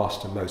 and the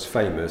last and most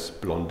famous,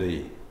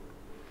 Blondie.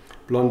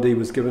 Blondie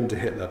was given to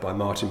Hitler by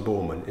Martin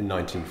Bormann in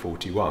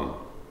 1941.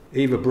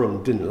 Eva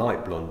Brun didn't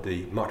like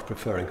Blondie, much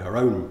preferring her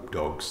own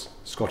dogs,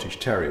 Scottish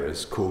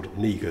Terriers, called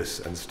Negus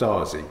and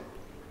Stasi.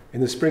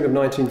 In the spring of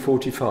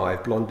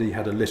 1945, Blondie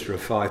had a litter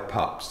of 5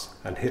 pups,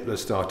 and Hitler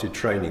started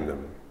training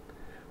them.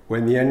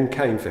 When the end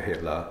came for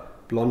Hitler,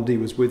 Blondie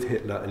was with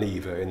Hitler and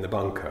Eva in the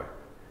bunker.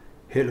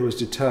 Hitler was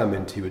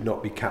determined he would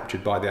not be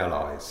captured by the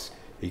Allies.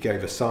 He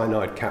gave a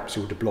cyanide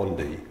capsule to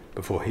Blondie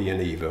before he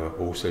and Eva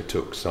also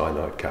took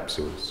cyanide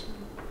capsules.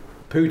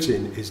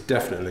 Putin is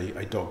definitely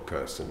a dog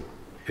person.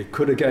 It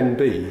could again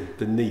be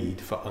the need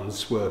for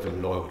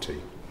unswerving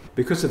loyalty.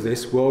 Because of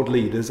this, world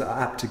leaders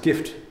are apt to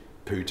gift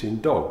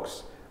Putin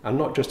dogs, and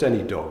not just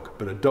any dog,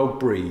 but a dog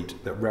breed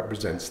that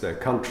represents their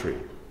country.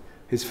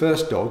 His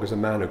first dog as a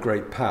man of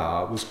great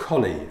power was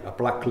Connie, a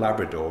black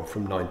Labrador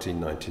from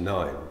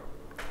 1999,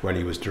 when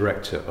he was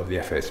director of the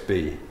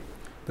FSB.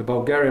 The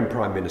Bulgarian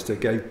Prime Minister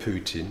gave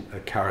Putin a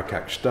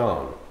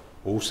Karakachstan,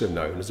 also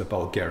known as a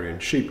Bulgarian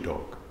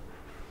sheepdog.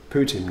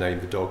 Putin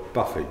named the dog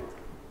Buffy.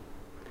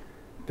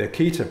 The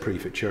Akita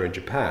prefecture in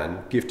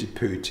Japan gifted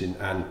Putin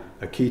an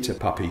Akita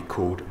puppy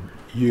called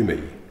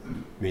Yumi,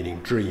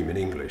 meaning dream in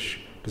English,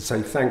 to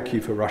say thank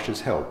you for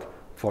Russia's help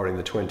following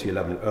the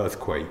 2011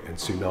 earthquake and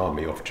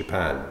tsunami off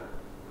Japan.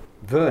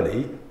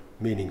 Verni,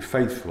 meaning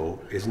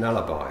faithful, is an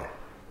Alabai,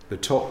 the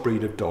top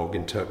breed of dog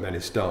in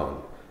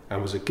Turkmenistan,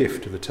 and was a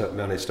gift to the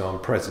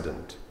Turkmenistan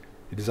president.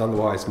 It is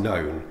otherwise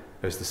known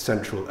as the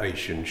Central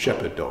Asian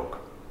Shepherd Dog.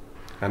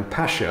 And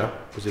Pasha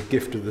was a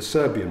gift of the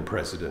Serbian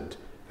president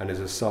and is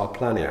a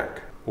Sarplaniak,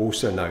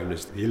 also known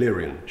as the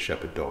Illyrian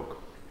Shepherd Dog.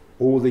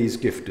 All these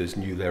gifters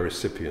knew their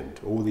recipient.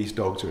 All these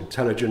dogs are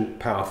intelligent,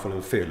 powerful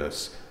and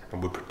fearless,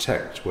 and would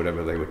protect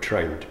whatever they were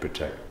trained to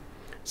protect.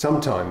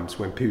 Sometimes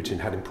when Putin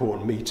had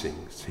important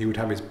meetings, he would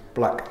have his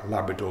black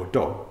Labrador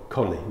dog,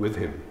 Connie, with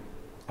him.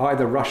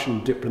 Either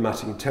Russian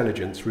diplomatic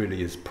intelligence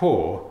really is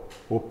poor,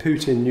 or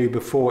Putin knew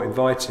before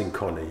inviting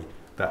Connie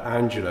that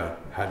Angela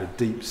had a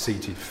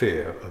deep-seated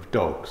fear of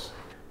dogs.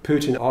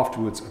 Putin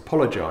afterwards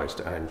apologised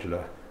to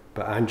Angela,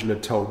 but Angela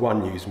told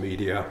one news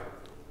media,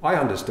 "I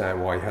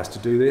understand why he has to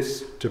do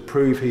this, to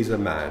prove he's a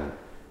man.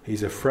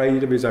 He's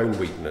afraid of his own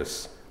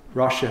weakness.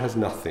 Russia has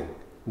nothing,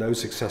 no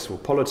successful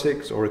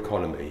politics or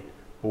economy.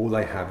 All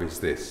they have is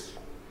this."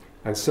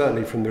 And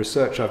certainly from the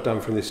research I've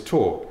done from this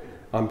talk,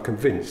 I'm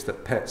convinced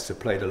that pets have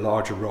played a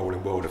larger role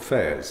in world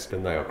affairs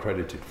than they are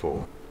credited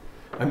for.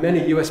 And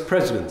many US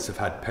presidents have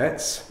had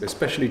pets,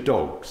 especially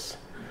dogs.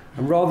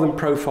 And rather than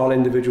profile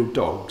individual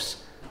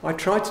dogs, I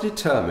try to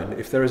determine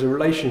if there is a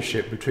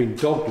relationship between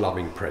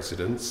dog-loving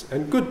presidents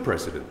and good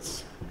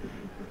presidents.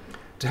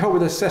 To help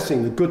with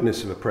assessing the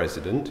goodness of a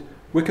president,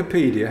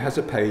 Wikipedia has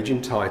a page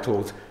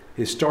entitled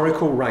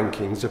Historical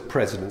Rankings of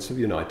Presidents of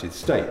the United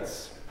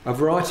States. A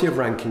variety of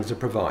rankings are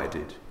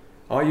provided.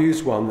 I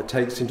use one that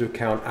takes into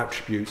account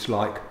attributes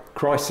like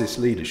crisis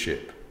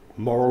leadership,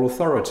 moral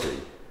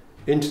authority,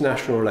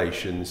 international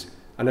relations,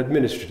 and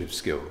administrative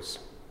skills.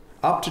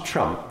 Up to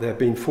Trump, there have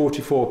been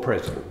 44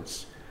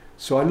 presidents.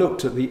 So I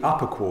looked at the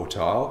upper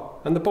quartile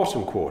and the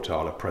bottom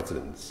quartile of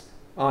presidents,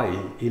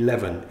 i.e.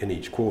 11 in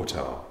each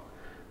quartile.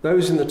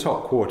 Those in the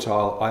top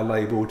quartile I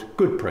labelled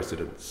good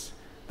presidents.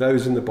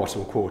 Those in the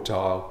bottom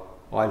quartile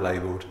I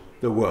labelled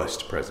the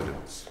worst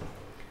presidents.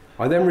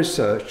 I then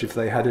researched if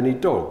they had any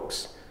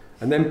dogs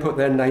and then put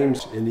their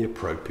names in the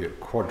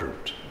appropriate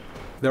quadrant.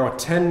 There are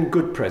 10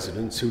 good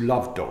presidents who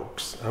love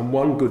dogs and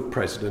 1 good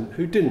president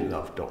who didn't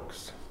love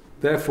dogs.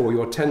 Therefore,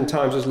 you're 10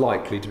 times as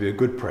likely to be a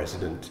good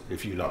president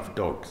if you love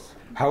dogs.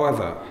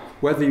 However,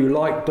 whether you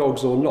like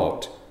dogs or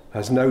not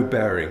has no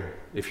bearing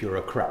if you're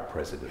a crap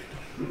president.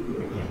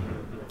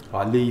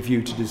 I leave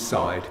you to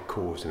decide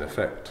cause and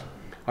effect.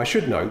 I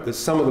should note that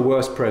some of the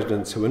worst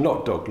presidents who were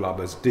not dog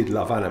lovers did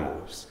love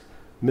animals.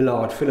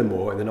 Millard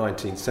Fillmore in the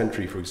 19th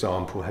century, for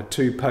example, had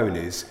 2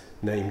 ponies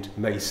named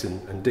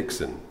Mason and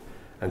Dixon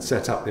and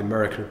set up the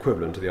American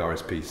equivalent of the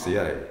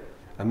RSPCA.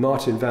 And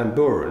Martin Van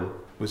Buren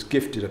was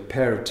gifted a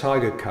pair of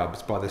tiger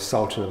cubs by the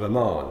Sultan of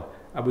Oman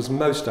and was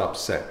most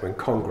upset when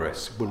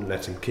Congress wouldn't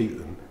let him keep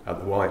them at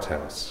the White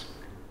House.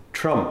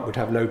 Trump would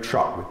have no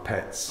truck with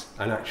pets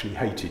and actually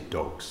hated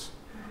dogs.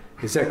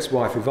 His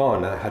ex-wife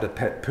Ivana had a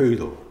pet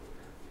poodle.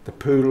 The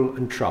poodle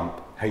and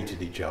Trump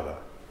hated each other.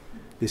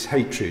 This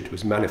hatred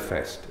was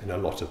manifest in a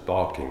lot of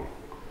barking.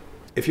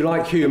 If you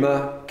like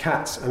humour,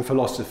 cats and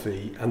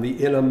philosophy and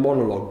the inner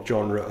monologue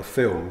genre of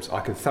films, I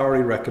can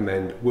thoroughly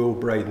recommend Will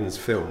Braden's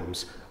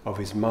films of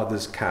his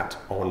mother's cat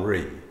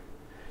Henri.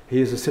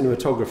 He is a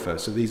cinematographer,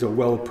 so these are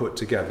well put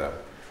together.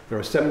 There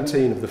are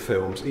 17 of the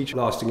films, each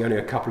lasting only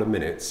a couple of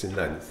minutes in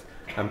length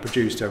and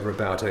produced over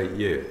about 8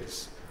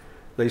 years.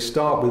 They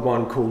start with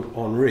one called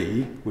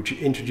Henri, which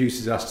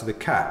introduces us to the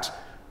cat,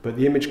 but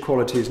the image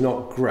quality is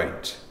not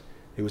great.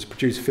 It was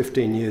produced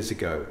 15 years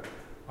ago.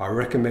 I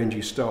recommend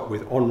you start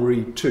with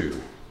Henri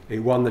 2. It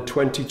won the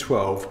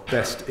 2012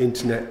 Best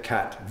Internet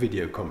Cat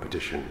Video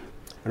Competition.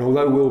 And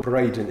although Will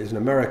Braden is an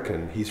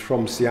American, he's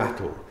from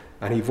Seattle,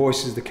 and he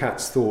voices the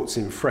cat's thoughts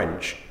in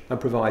French and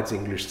provides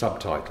English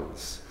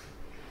subtitles.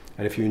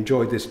 And if you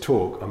enjoyed this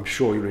talk, I'm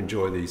sure you'll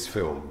enjoy these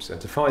films.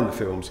 And to find the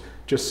films,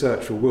 just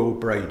search for Will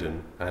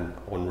Braden and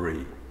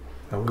Henri.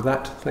 And with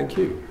that, thank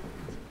you.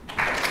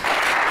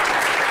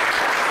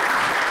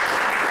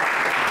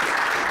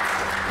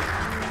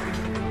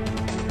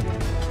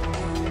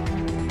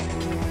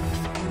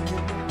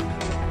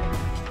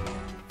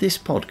 This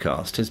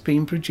podcast has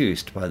been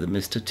produced by the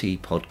Mr. T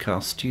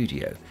Podcast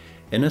Studio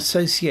in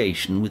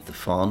association with the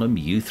Farnham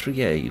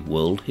U3A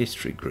World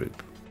History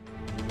Group.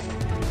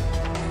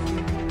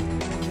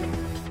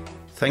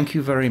 Thank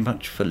you very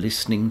much for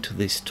listening to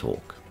this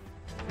talk.